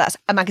something, whether that's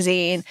a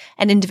magazine,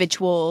 an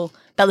individual,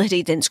 Bella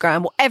Hadid's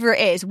Instagram, whatever it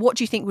is? What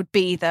do you think would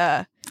be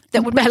that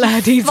would Bella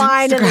make you Hadid's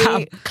finally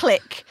Instagram.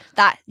 click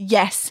that,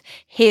 yes,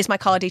 here's my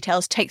card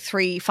details, take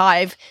 £3,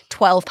 £5,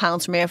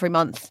 £12 from me every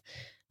month.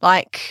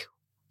 Like,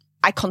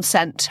 I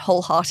consent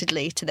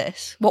wholeheartedly to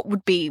this. What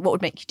would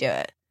make you do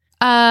it?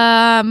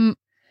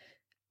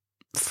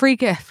 Free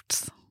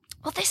gifts.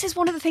 Well, this is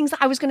one of the things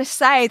that I was going to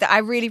say that I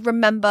really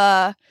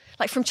remember,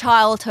 like, from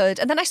childhood.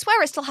 And then I swear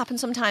it still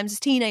happens sometimes as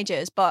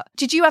teenagers. But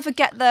did you ever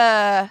get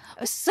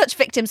such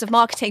victims of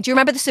marketing? Do you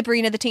remember the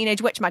Sabrina the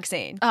Teenage Witch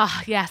magazine?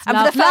 Oh, yes. And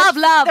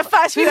Love. The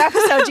first few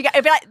episodes,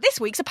 it'd be like, this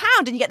week's £1,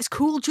 and you get this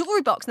cool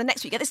jewellery box. And the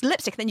next week you get this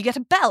lipstick, and then you get a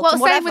belt. Well, and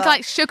same whatever. with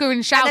like Sugar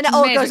and Shout. And then it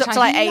all Mid, goes which up to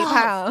I like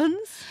love. £8.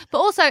 But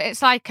also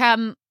it's like,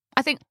 I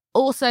think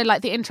also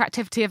like the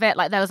interactivity of it,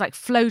 like there was like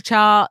flow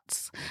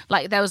charts,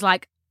 like there was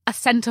like a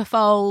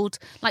centerfold,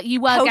 like you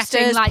were Posters,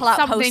 getting like pull-out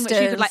something which you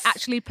posters. could like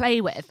actually play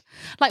with.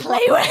 Like Play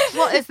with?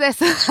 what is this?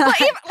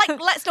 But even, like,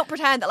 let's not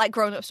pretend that like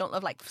grown-ups don't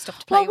love like stuff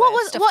to play Well,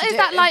 with. what is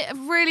that like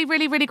really,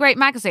 really, really great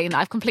magazine that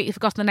I've completely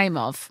forgotten the name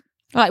of?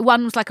 Like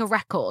one was like a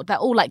record. They're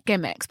all like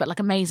gimmicks, but like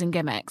amazing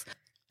gimmicks.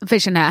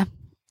 Visionaire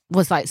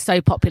was like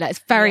so popular. It's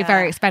very,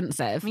 very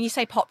expensive. I mean, you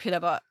say popular,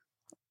 but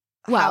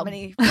Well, how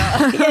many?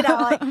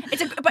 Like,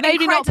 it's a but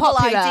maybe not incredible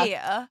popular.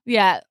 idea.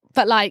 Yeah,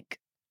 but like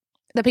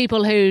the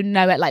people who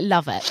know it like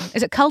love it.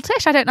 Is it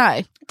cultish? I don't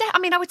know. I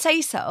mean, I would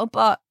say so,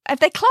 but have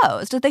they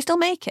closed? Did they still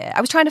make it?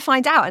 I was trying to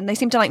find out, and they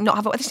seem to like not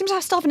have. They seem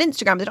to still have an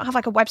Instagram. They don't have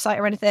like a website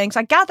or anything. So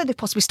I gather they've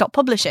possibly stopped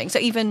publishing. So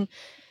even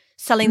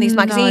selling these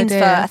No magazines for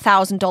idea.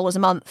 $1,000 a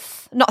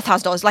month, not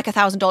 $1,000, like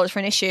 $1,000 for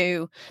an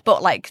issue,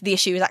 but like the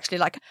issue is actually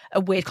like a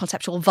weird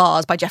conceptual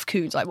vase by Jeff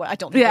Koons. Like, well, I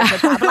don't think Yeah. they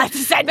did that, but like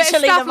essentially But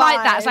it's stuff the like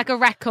that. vibe. It's like a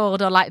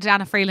record or like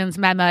Diana Freeland's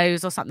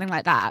memos or something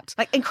like that.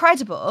 Like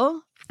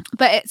incredible.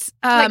 But it's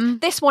Like,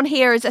 this one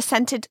here is a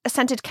scented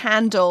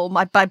candle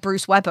by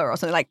Bruce Weber or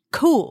something. Like,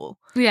 cool.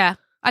 yeah,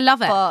 I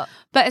love it.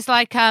 But it's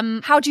like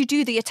How do you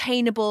do the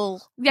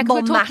attainable, yeah, 'cause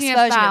more we're mass talking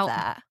version about of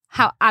that?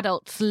 how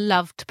adults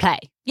love to play.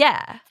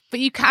 Yeah. But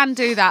you can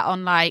do that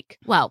on like,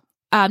 well,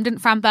 didn't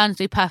Fran Burns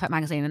do Perfect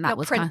Magazine? And that No,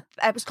 was Print.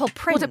 kind It was called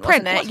Print, Was it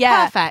Print? wasn't it? What's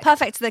Yeah. Perfect?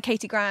 Perfect to the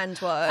Katie Grand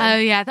one. oh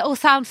yeah, that all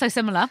sounds so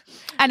similar.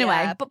 Anyway,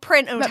 Yeah, but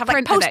Print would But have like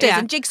Print did it, posters yeah.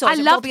 and jigsaws. I It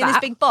would love all be in this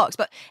that. big box,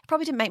 but it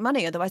probably didn't make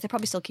money. Otherwise, they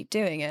probably still keep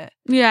doing it.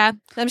 yeah,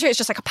 I'm sure it's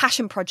just like a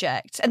passion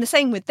project, and the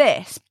same with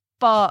this.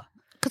 But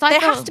because there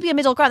has to be a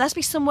middle ground. There has to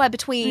be somewhere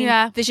between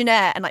Yeah.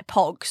 Visionaire and like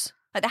Pogs.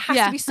 Like there has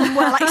Yeah. to be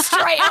somewhere like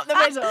straight up the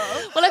middle.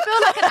 Well, I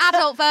feel like an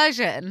adult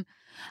version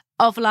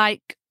of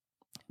like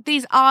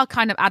these are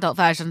kind of adult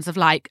versions of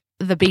like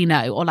the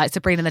Beano or like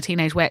Sabrina the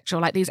Teenage Witch or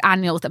like these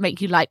annuals that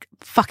make you like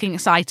fucking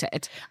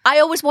excited. I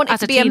always wanted As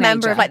to a be a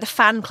member teenager. of like the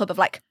fan club of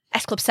like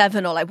S Club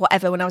 7 or like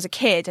whatever when I was a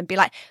kid and be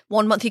like,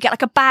 one month you get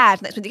like a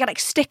badge, next month you get like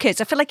stickers.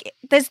 I feel like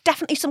there's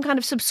definitely some kind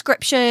of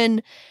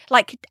subscription,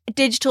 like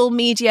digital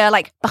media,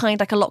 like behind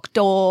like a locked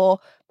door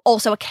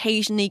also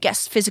occasionally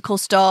gets physical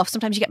stuff.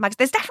 Sometimes you get magazines.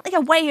 There's definitely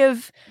a way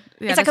of...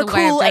 it's like a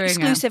cool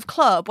exclusive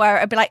club where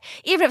it'd be like,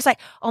 even if it's like,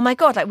 oh my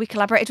God, like we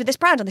collaborated with this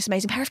brand on this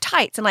amazing pair of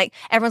tights. And like,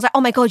 everyone's like,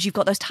 oh my God, you've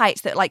got those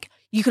tights that like,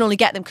 you can only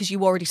get them because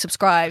you already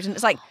subscribed. And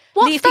it's like,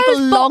 leave people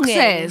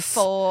longing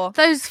for...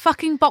 those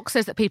fucking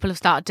boxes that people have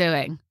started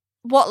doing.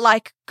 What,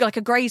 like a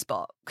Graze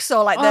box?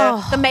 Or like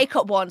the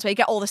makeup ones where you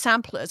get all the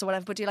samplers or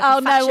whatever, but do like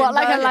a fashion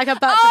like a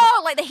bunch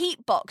like the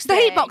heat box The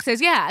heat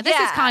boxes, yeah. This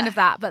is kind of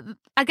that. But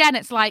again,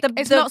 it's like,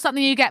 it's not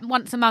something you get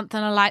once a month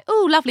and are like,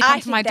 oh, lovely, come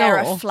to my door.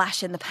 They're a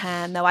flash in the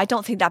pan, though. I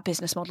don't think that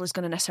business model is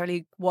going to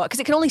necessarily work because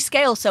it can only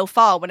scale so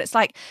far when it's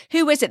like,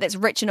 who is it that's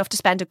rich enough to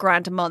spend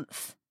 $1,000 a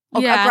month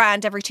or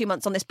 $1,000 every 2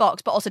 months on this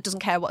box, but also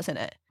doesn't care what's in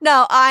it?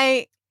 No,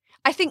 I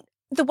think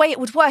the way it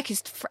would work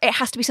is it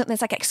has to be something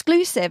that's like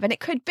exclusive, and it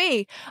could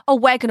be, oh,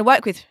 we're going to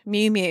work with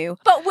Miu Miu,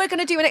 but we're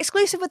going to do an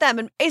exclusive with them.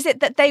 And is it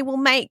that they will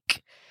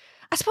make...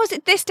 I suppose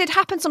this did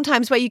happen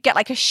sometimes where you get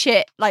like a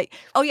shit, like,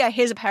 oh yeah,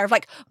 here's a pair of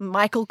like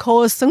Michael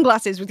Kors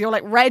sunglasses with your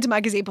like Red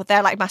magazine, but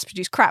they're like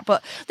mass-produced crap.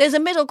 But there's a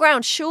middle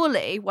ground,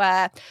 surely,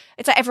 where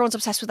it's like everyone's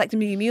obsessed with like the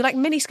Miu Miu like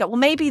miniskirt. Well,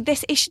 maybe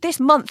this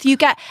month you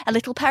get a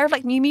little pair of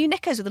like Miu Miu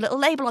knickers with a little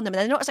label on them,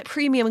 and they're not as like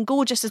premium and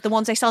gorgeous as the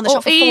ones they sell in the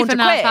shop for 400 quid. Or even,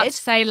 I have to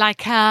say,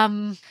 like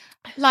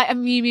a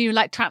Miu Miu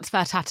like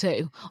transfer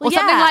tattoo or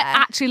something like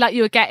actually like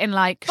you would get in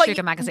like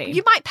Sugar magazine.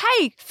 You might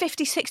pay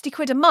 50-60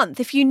 quid a month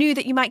if you knew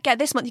that you might get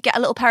this month. You get a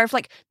little pair of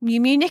like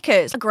Miu Miu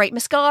knickers, a great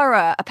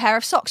mascara, a pair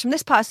of socks from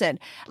this person,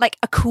 like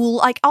a cool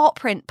like art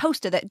print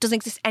poster that doesn't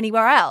exist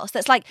anywhere else.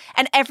 That's like,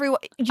 and everyone,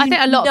 I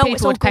think a lot of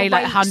people would pay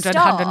like 100,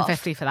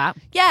 150 for that.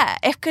 Yeah,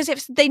 because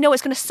if they know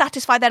it's going to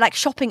satisfy their like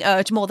shopping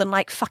urge more than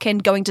like fucking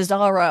going to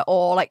Zara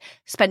or like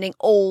spending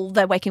all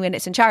their waking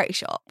minutes in charity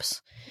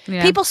shops.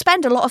 Yeah. People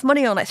spend a lot of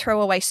money on like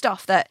throwaway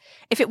stuff that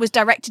if it was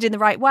directed in the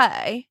right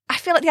way, I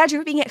feel like the idea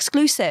of it being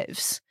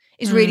exclusives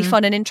is really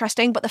fun and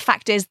interesting. But the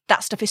fact is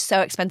that stuff is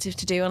so expensive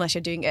to do unless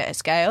you're doing it at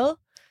scale.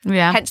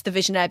 Yeah. Hence the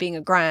Visionaire being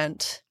a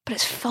grant. But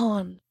it's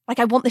fun. Like,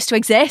 I want this to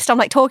exist. I'm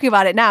like talking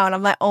about it now and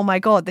I'm like, oh my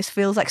God, this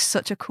feels like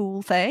such a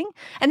cool thing.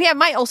 And yeah, it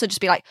might also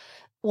just be like,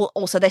 well,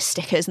 also there's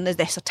stickers and there's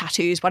this or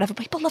tattoos, whatever.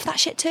 People love that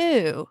shit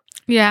too.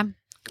 Yeah.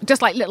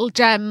 Just like little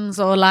gems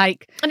or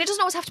like... And it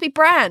doesn't always have to be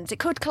brands. It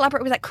could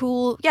collaborate with like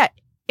cool,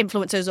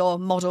 influencers or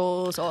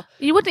models or...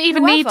 You wouldn't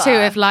even need to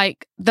if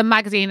like the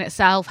magazine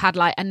itself had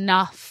like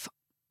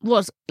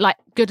was like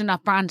good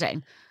enough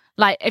branding.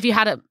 Like if you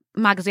had a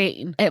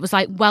magazine, it was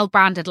like well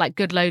branded, like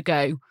good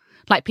logo.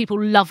 Like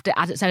people loved it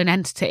as its own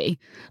entity.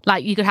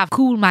 Like you could have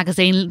cool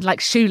magazine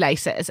like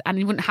shoelaces and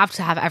you wouldn't have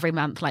to have it every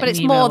month. Like, but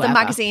it's more the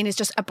magazine is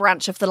just a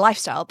branch of the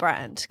lifestyle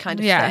brand kind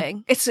of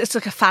thing. It's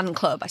like a fan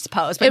club, I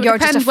suppose. But you're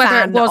just a fan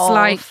whether it was of...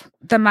 like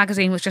the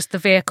magazine was just the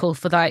vehicle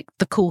for like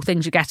the cool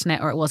things you get in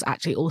it, or it was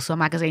actually also a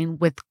magazine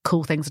with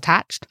cool things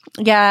attached.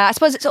 Yeah, I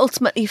suppose it's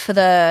ultimately for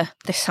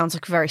this sounds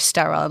like very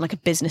sterile and like a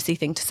businessy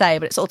thing to say,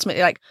 but it's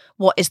ultimately like,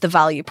 what is the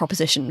value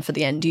proposition for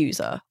the end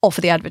user or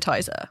for the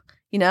advertiser?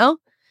 You know?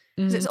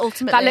 It's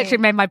ultimately... That literally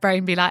made my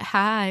brain be like,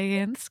 high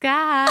in the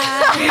sky.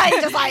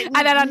 Just like, and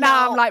then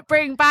now I'm like,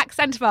 bring back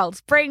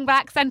centerfolds, bring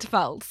back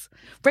centerfolds,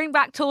 bring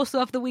back torso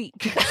of the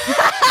week.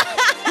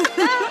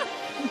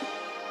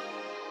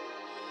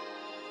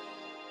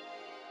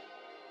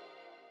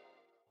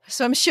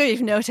 So I'm sure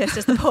you've noticed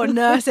as the poor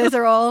nurses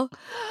are all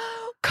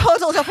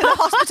cuddled up in the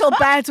hospital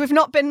beds, we've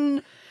not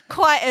been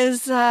quite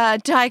as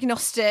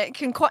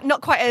diagnostic and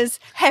not quite as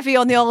heavy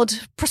on the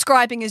old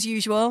prescribing as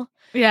usual.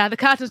 Yeah, the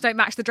curtains don't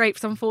match the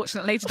drapes,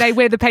 unfortunately. Today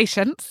we're the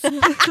patients. Love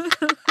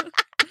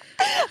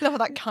how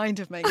that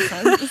kind of makes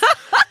sense.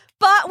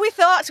 But we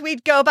thought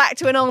we'd go back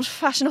to an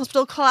old-fashioned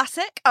hospital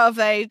classic of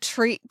a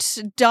what's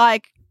it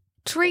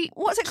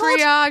called?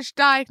 Triage,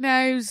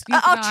 diagnose,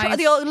 euthanize.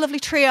 The old lovely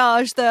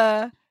triage,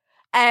 the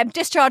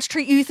discharge,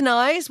 treat,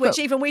 euthanize, which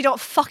even we don't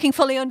fucking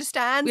fully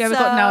understand. Yeah, we've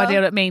got no idea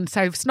what it means.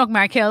 So snog,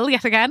 marry, kill,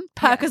 yet again.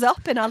 Perk us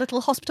up in our little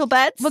hospital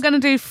beds. We're going to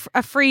do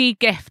a free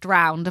gift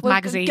round of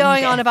magazine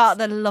going gifts. On about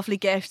the lovely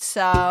gifts.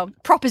 So,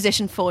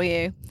 proposition for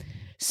you.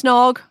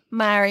 Snog,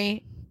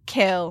 marry,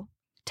 kill.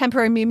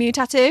 Temporary Miu Miu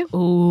tattoo.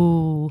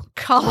 Ooh.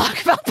 Karl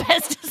Lagerfeld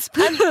Pez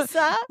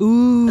dispenser.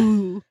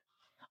 Ooh.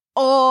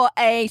 Or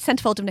a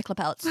centerfold of Nicola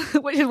pelts.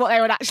 Which is what they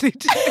would actually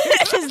do.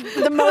 This is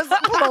the most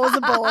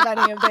plausible of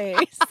any of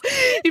these.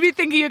 You'd be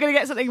thinking you're going to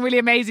get something really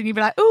amazing. You'd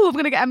be like, oh, I'm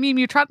going to get a Miu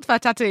Miu transfer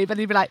tattoo. But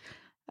then you'd be like,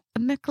 a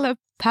Nicola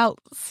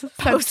pelts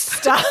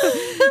poster.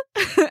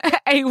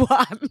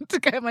 A1 to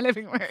go in my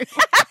living room.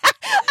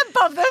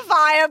 Above the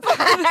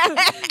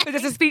fireplace.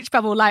 There's a speech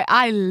bubble like,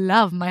 I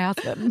love my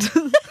husband.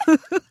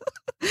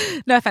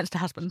 No offence to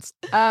husbands.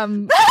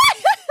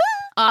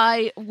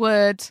 I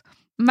would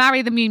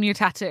marry the Miu Miu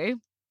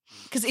tattoo.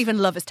 Because even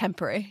love is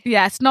temporary.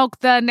 Yeah, snog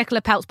the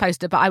Nicola Peltz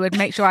poster, but I would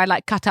make sure I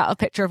like cut out a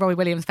picture of Robbie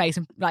Williams' face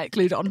and like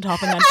glued it on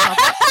top and then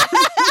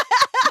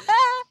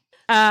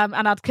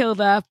and I'd kill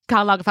the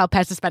Karl Lagerfeld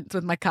Pez dispenser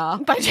with my car.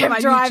 By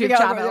driving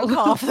over your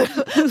car for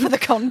the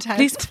content.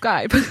 Please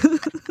subscribe. Which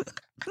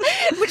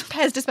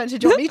Pez dispenser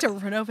do you want me to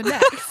run over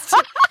next?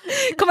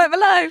 Comment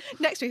below.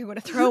 Next week I'm going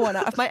to throw one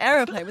out of my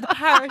aeroplane with a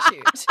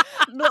parachute.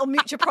 Little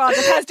Mucha Prada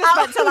has just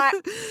meant to like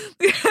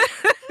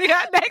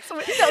Yeah, next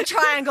week. little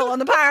triangle on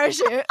the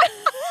parachute.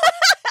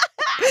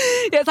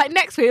 Yeah, it's like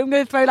next week I'm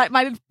going to throw like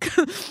my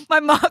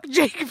Marc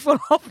Jacobs one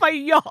off my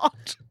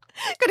yacht.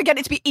 Going to get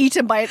it to be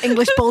eaten by an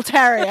English bull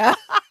terrier.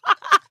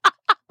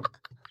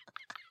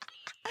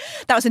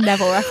 That was a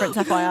Neville reference,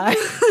 FYI.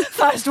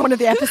 First one of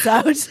the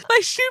episodes. My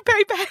shoe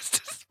paper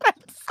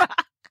dispenser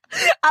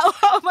out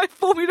of my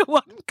Formula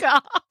One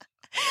car.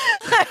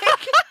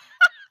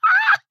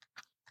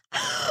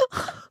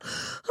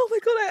 Oh my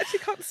god, I actually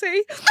can't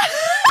see.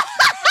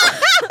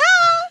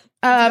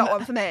 Got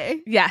one for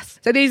me. Yes.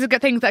 So these are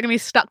good things that are going to be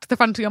stuck to the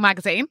front of your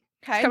magazine.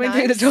 Okay, Coming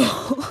through the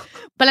door.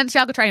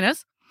 Balenciaga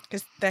trainers.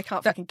 Because they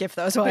can't fucking give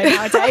those away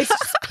nowadays.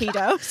 Just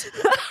pedos.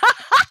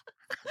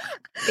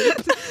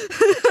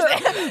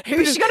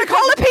 Who's she going to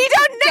call a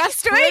pedo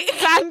next week?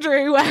 Prince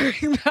Andrew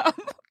wearing them.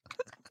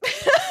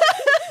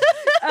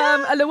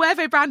 A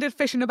Loewe branded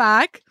fish in a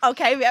bag.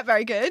 Okay, yeah,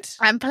 very good.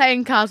 And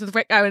playing cards with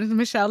Rick Owens and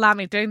Michelle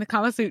Lamy doing the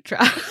Kama Sutra.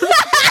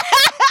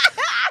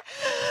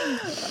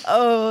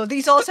 Oh,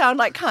 these all sound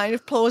like kind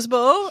of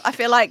plausible. I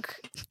feel like,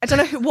 I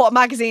don't know what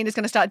magazine is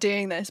going to start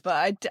doing this,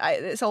 but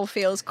this all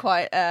feels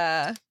quite...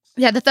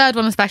 Yeah, the third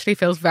one especially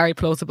feels very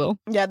plausible.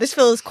 Yeah, this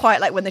feels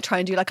quite like when they try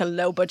and do like a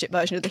low budget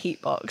version of the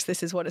heat box.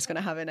 This is what it's going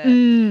to have in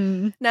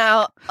it.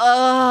 Now,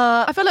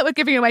 I feel like we're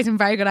giving away some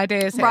very good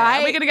ideas here.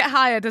 Right. Are we going to get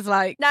hired as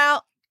like...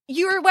 Now,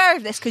 you were aware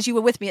of this because you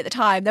were with me at the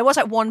time. There was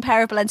like one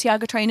pair of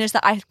Balenciaga trainers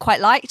that I quite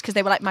liked because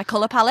they were like my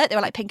colour palette. They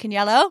were like pink and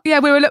yellow. Yeah,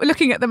 we were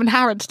looking at them in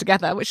Harrods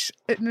together, which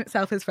in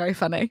itself is very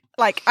funny.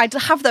 Like, I'd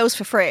have those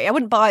for free. I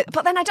wouldn't buy...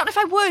 But then I don't know if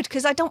I would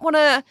because I don't want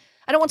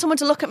someone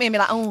to look at me and be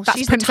like, oh, That's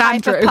she's Prince the type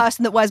Andrew. of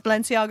person that wears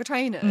Balenciaga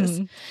trainers.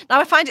 Now,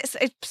 I find it's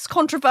a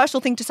controversial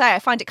thing to say. I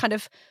find it kind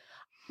of...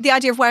 The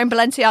idea of wearing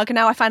Balenciaga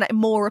now, I find it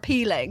more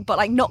appealing, but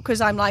like not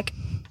because I'm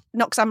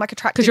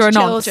attracted 'Cause you're to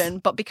a nonce. children,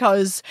 but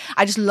because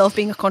I just love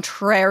being a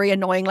contrary,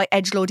 annoying, like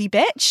edgelordy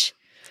bitch.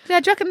 Yeah,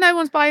 do you reckon no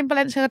one's buying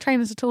Balenciaga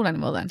trainers at all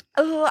anymore then?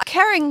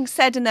 Kering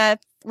said in their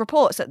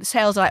reports that the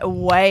sales are like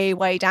way,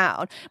 way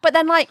down. But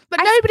then But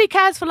nobody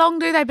cares for long,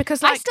 do they?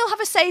 Because I still have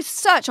a saved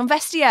search on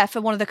Vestiaire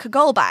for one of the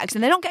Kagol bags,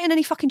 and they're not getting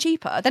any fucking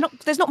cheaper.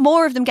 There's not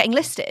more of them getting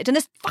listed, and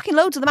there's fucking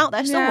loads of them out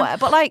there somewhere.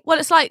 But like, well,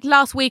 it's like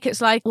last week. It's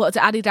like what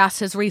Adidas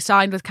has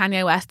re-signed with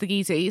Kanye West, the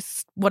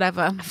Yeezys,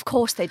 whatever, of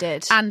course they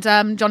did, and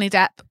Johnny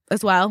Depp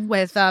as well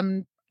with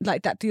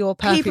like that Dior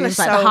people are perfume, like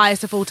so the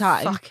highest of all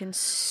time. fucking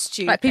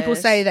stupid. Like people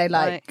say they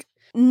like.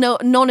 No,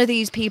 none of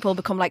these people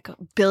become like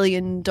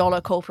billion-dollar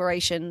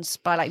corporations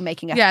by like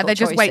making ethical Yeah, they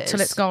just wait choices.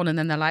 till it's gone and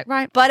then they're like,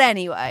 right. But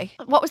anyway,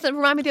 what was the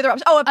remind me of the other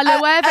option? Oh, A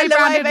Loewe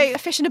branded- a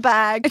fish in a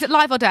bag. Is it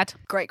live or dead?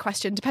 Great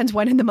question. Depends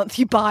when in the month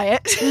you buy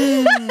it.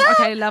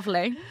 Okay,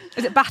 lovely.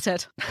 Is it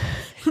battered?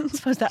 I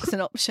suppose that's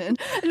an option.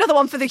 Another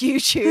one for the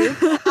YouTube.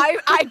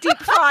 I deep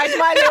fried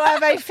my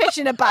Loewe fish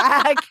in a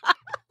bag.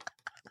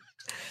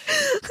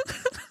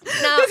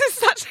 Now, This is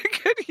such a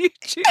good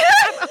YouTube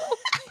channel.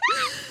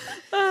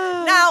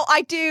 now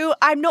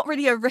I'm not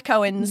really a Rick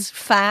Owens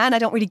fan. I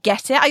don't really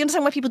get it. I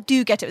understand why people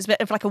do get it. It's a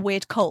bit of like a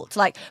weird cult.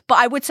 Like, but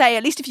I would say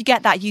at least if you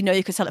get that, you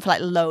could sell it for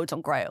like loads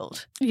on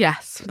Grailed.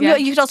 Yes. Yeah. Yeah.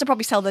 You could also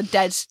probably sell the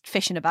dead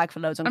fish in a bag for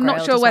loads on I'm Grailed.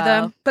 not sure as whether,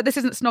 well. but this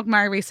isn't Snog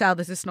Marry Resell.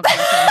 This is Snog Marry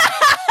Sell.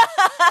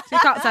 So you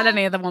can't sell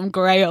any of them on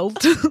Grailed.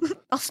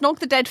 I'll snog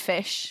the dead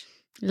fish.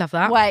 Love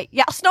that. Wait,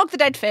 yeah, I'll snog the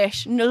dead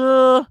fish.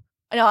 No,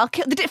 I'll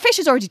kill the fish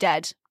is already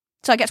dead,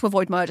 so I get to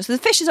avoid murder. So the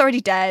fish is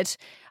already dead.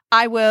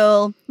 I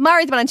will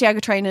marry the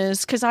Balenciaga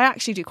trainers because I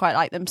actually do quite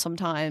like them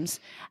sometimes,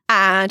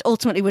 and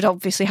ultimately would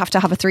obviously have to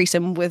have a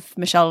threesome with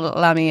Michelle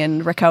Lamy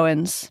and Rick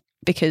Owens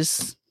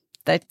because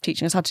they're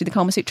teaching us how to do the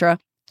Kama Sutra.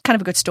 Kind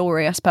of a good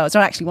story, I suppose. I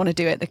don't actually want to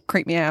do it; they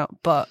creep me out,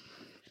 but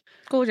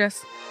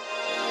Gorgeous.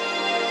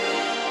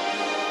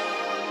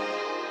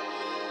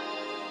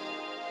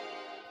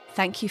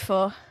 thank you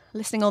for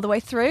listening all the way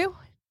through.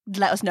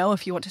 Let us know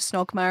if you want to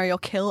snog, marry, or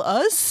kill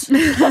us. Say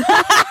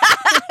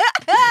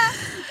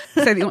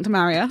that you want to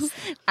marry us.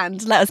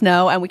 And let us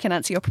know, and we can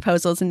answer your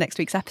proposals in next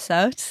week's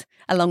episode,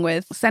 along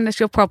with... Send us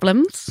your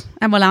problems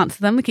and we'll answer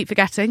them. We keep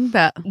forgetting,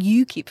 but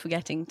You keep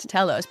forgetting to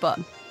tell us, but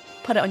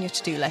put it on your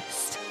to-do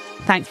list.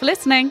 thanks for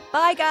listening.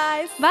 Bye,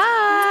 guys.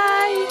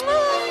 Bye.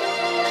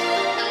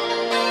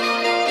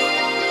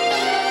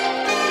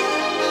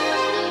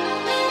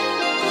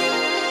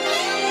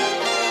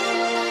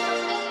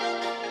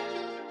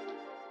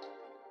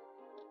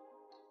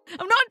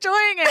 I'm not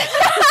enjoying it.